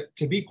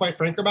 to be quite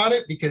frank about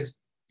it, because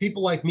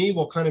people like me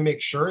will kind of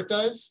make sure it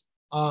does.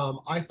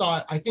 I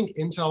think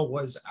Intel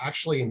was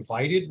actually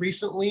invited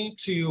recently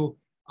to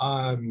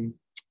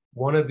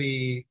one of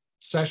the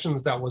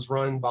sessions that was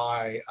run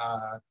by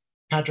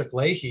Patrick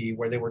Leahy,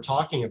 where they were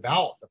talking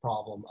about the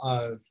problem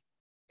of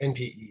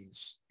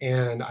NPEs.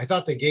 And I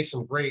thought they gave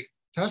some great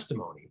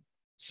testimony.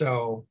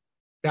 So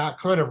that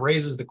kind of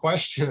raises the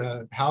question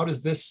of how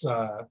does this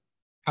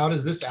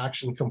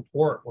action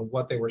comport with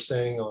what they were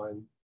saying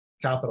on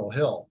Capitol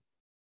Hill?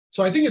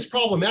 So I think it's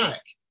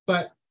problematic,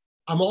 but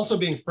I'm also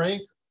being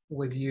frank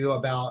with you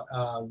about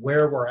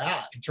where we're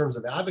at in terms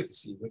of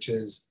advocacy, which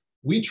is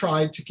we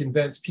tried to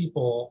convince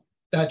people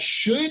that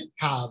should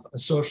have a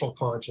social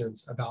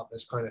conscience about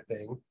this kind of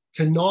thing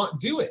to not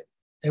do it.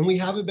 And we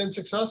haven't been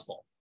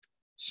successful.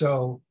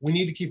 So we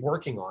need to keep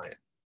working on it.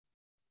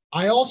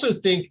 I also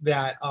think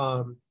that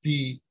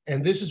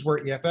and this is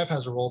where EFF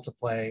has a role to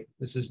play.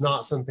 This is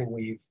not something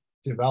we've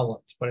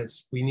developed, but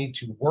we need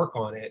to work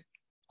on it.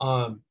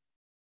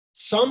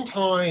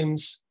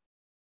 Sometimes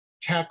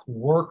tech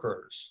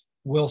workers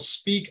will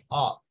speak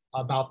up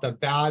about the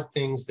bad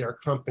things their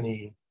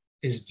company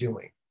is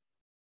doing.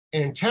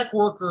 And tech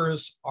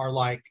workers are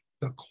like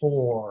the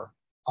core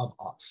of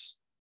us,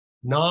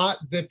 not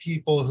the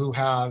people who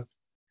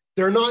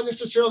they're not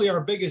necessarily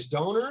our biggest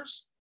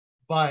donors,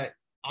 but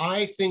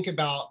I think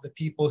about the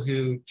people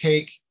who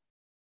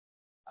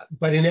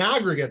but in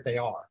aggregate they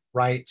are,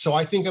 right? So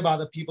I think about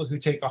the people who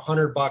take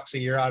 $100 a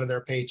year out of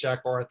their paycheck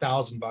or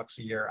 $1,000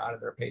 a year out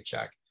of their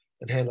paycheck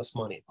and hand us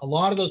money. A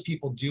lot of those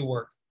people do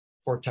work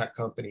for tech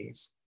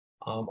companies.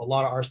 A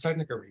lot of Ars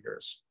Technica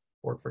readers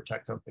work for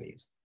tech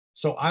companies.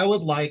 So I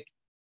would like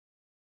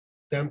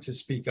them to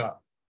speak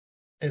up,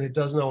 and it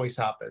doesn't always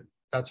happen.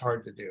 That's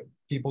hard to do.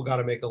 People got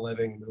to make a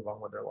living and move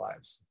on with their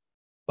lives.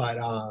 But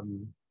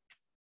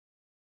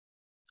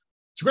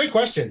it's a great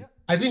question.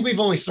 I think we've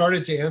only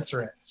started to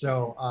answer it.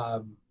 So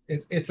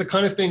it's the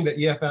kind of thing that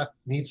EFF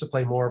needs to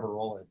play more of a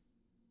role in.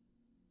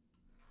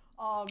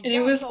 And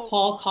it was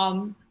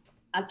Qualcomm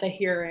at the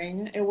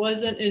hearing. It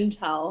wasn't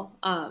Intel.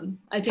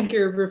 I think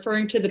you're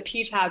referring to the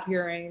PTAB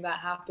hearing that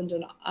happened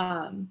in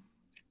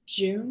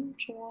June,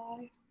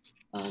 July.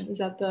 Is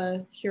that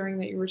the hearing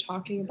that you were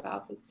talking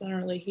about that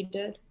Senator Leahy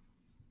did?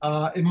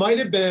 It might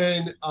have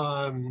been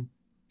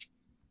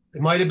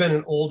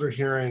an older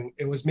hearing.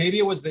 It was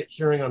the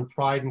hearing on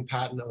pride and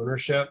patent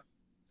ownership,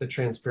 the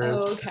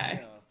transparency,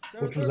 okay,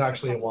 which was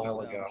actually a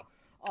while ago.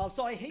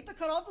 So I hate to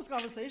cut off this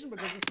conversation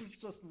because this is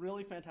just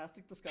really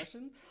fantastic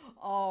discussion.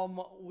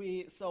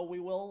 We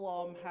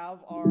will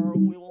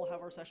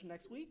have our session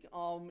next week.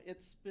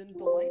 It's been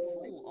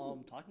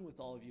delightful talking with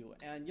all of you,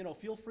 and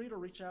feel free to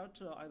reach out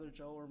to either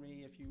Joe or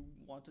me if you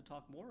want to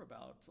talk more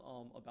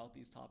about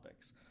these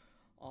topics.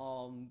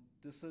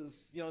 This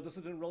has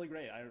been really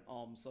great.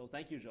 So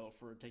thank you, Joe,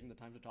 for taking the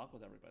time to talk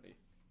with everybody.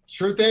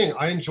 Sure thing.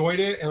 I enjoyed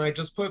it, and I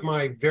just put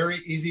my very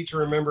easy to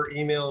remember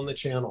email in the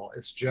channel.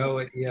 It's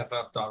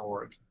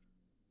joe@eff.org.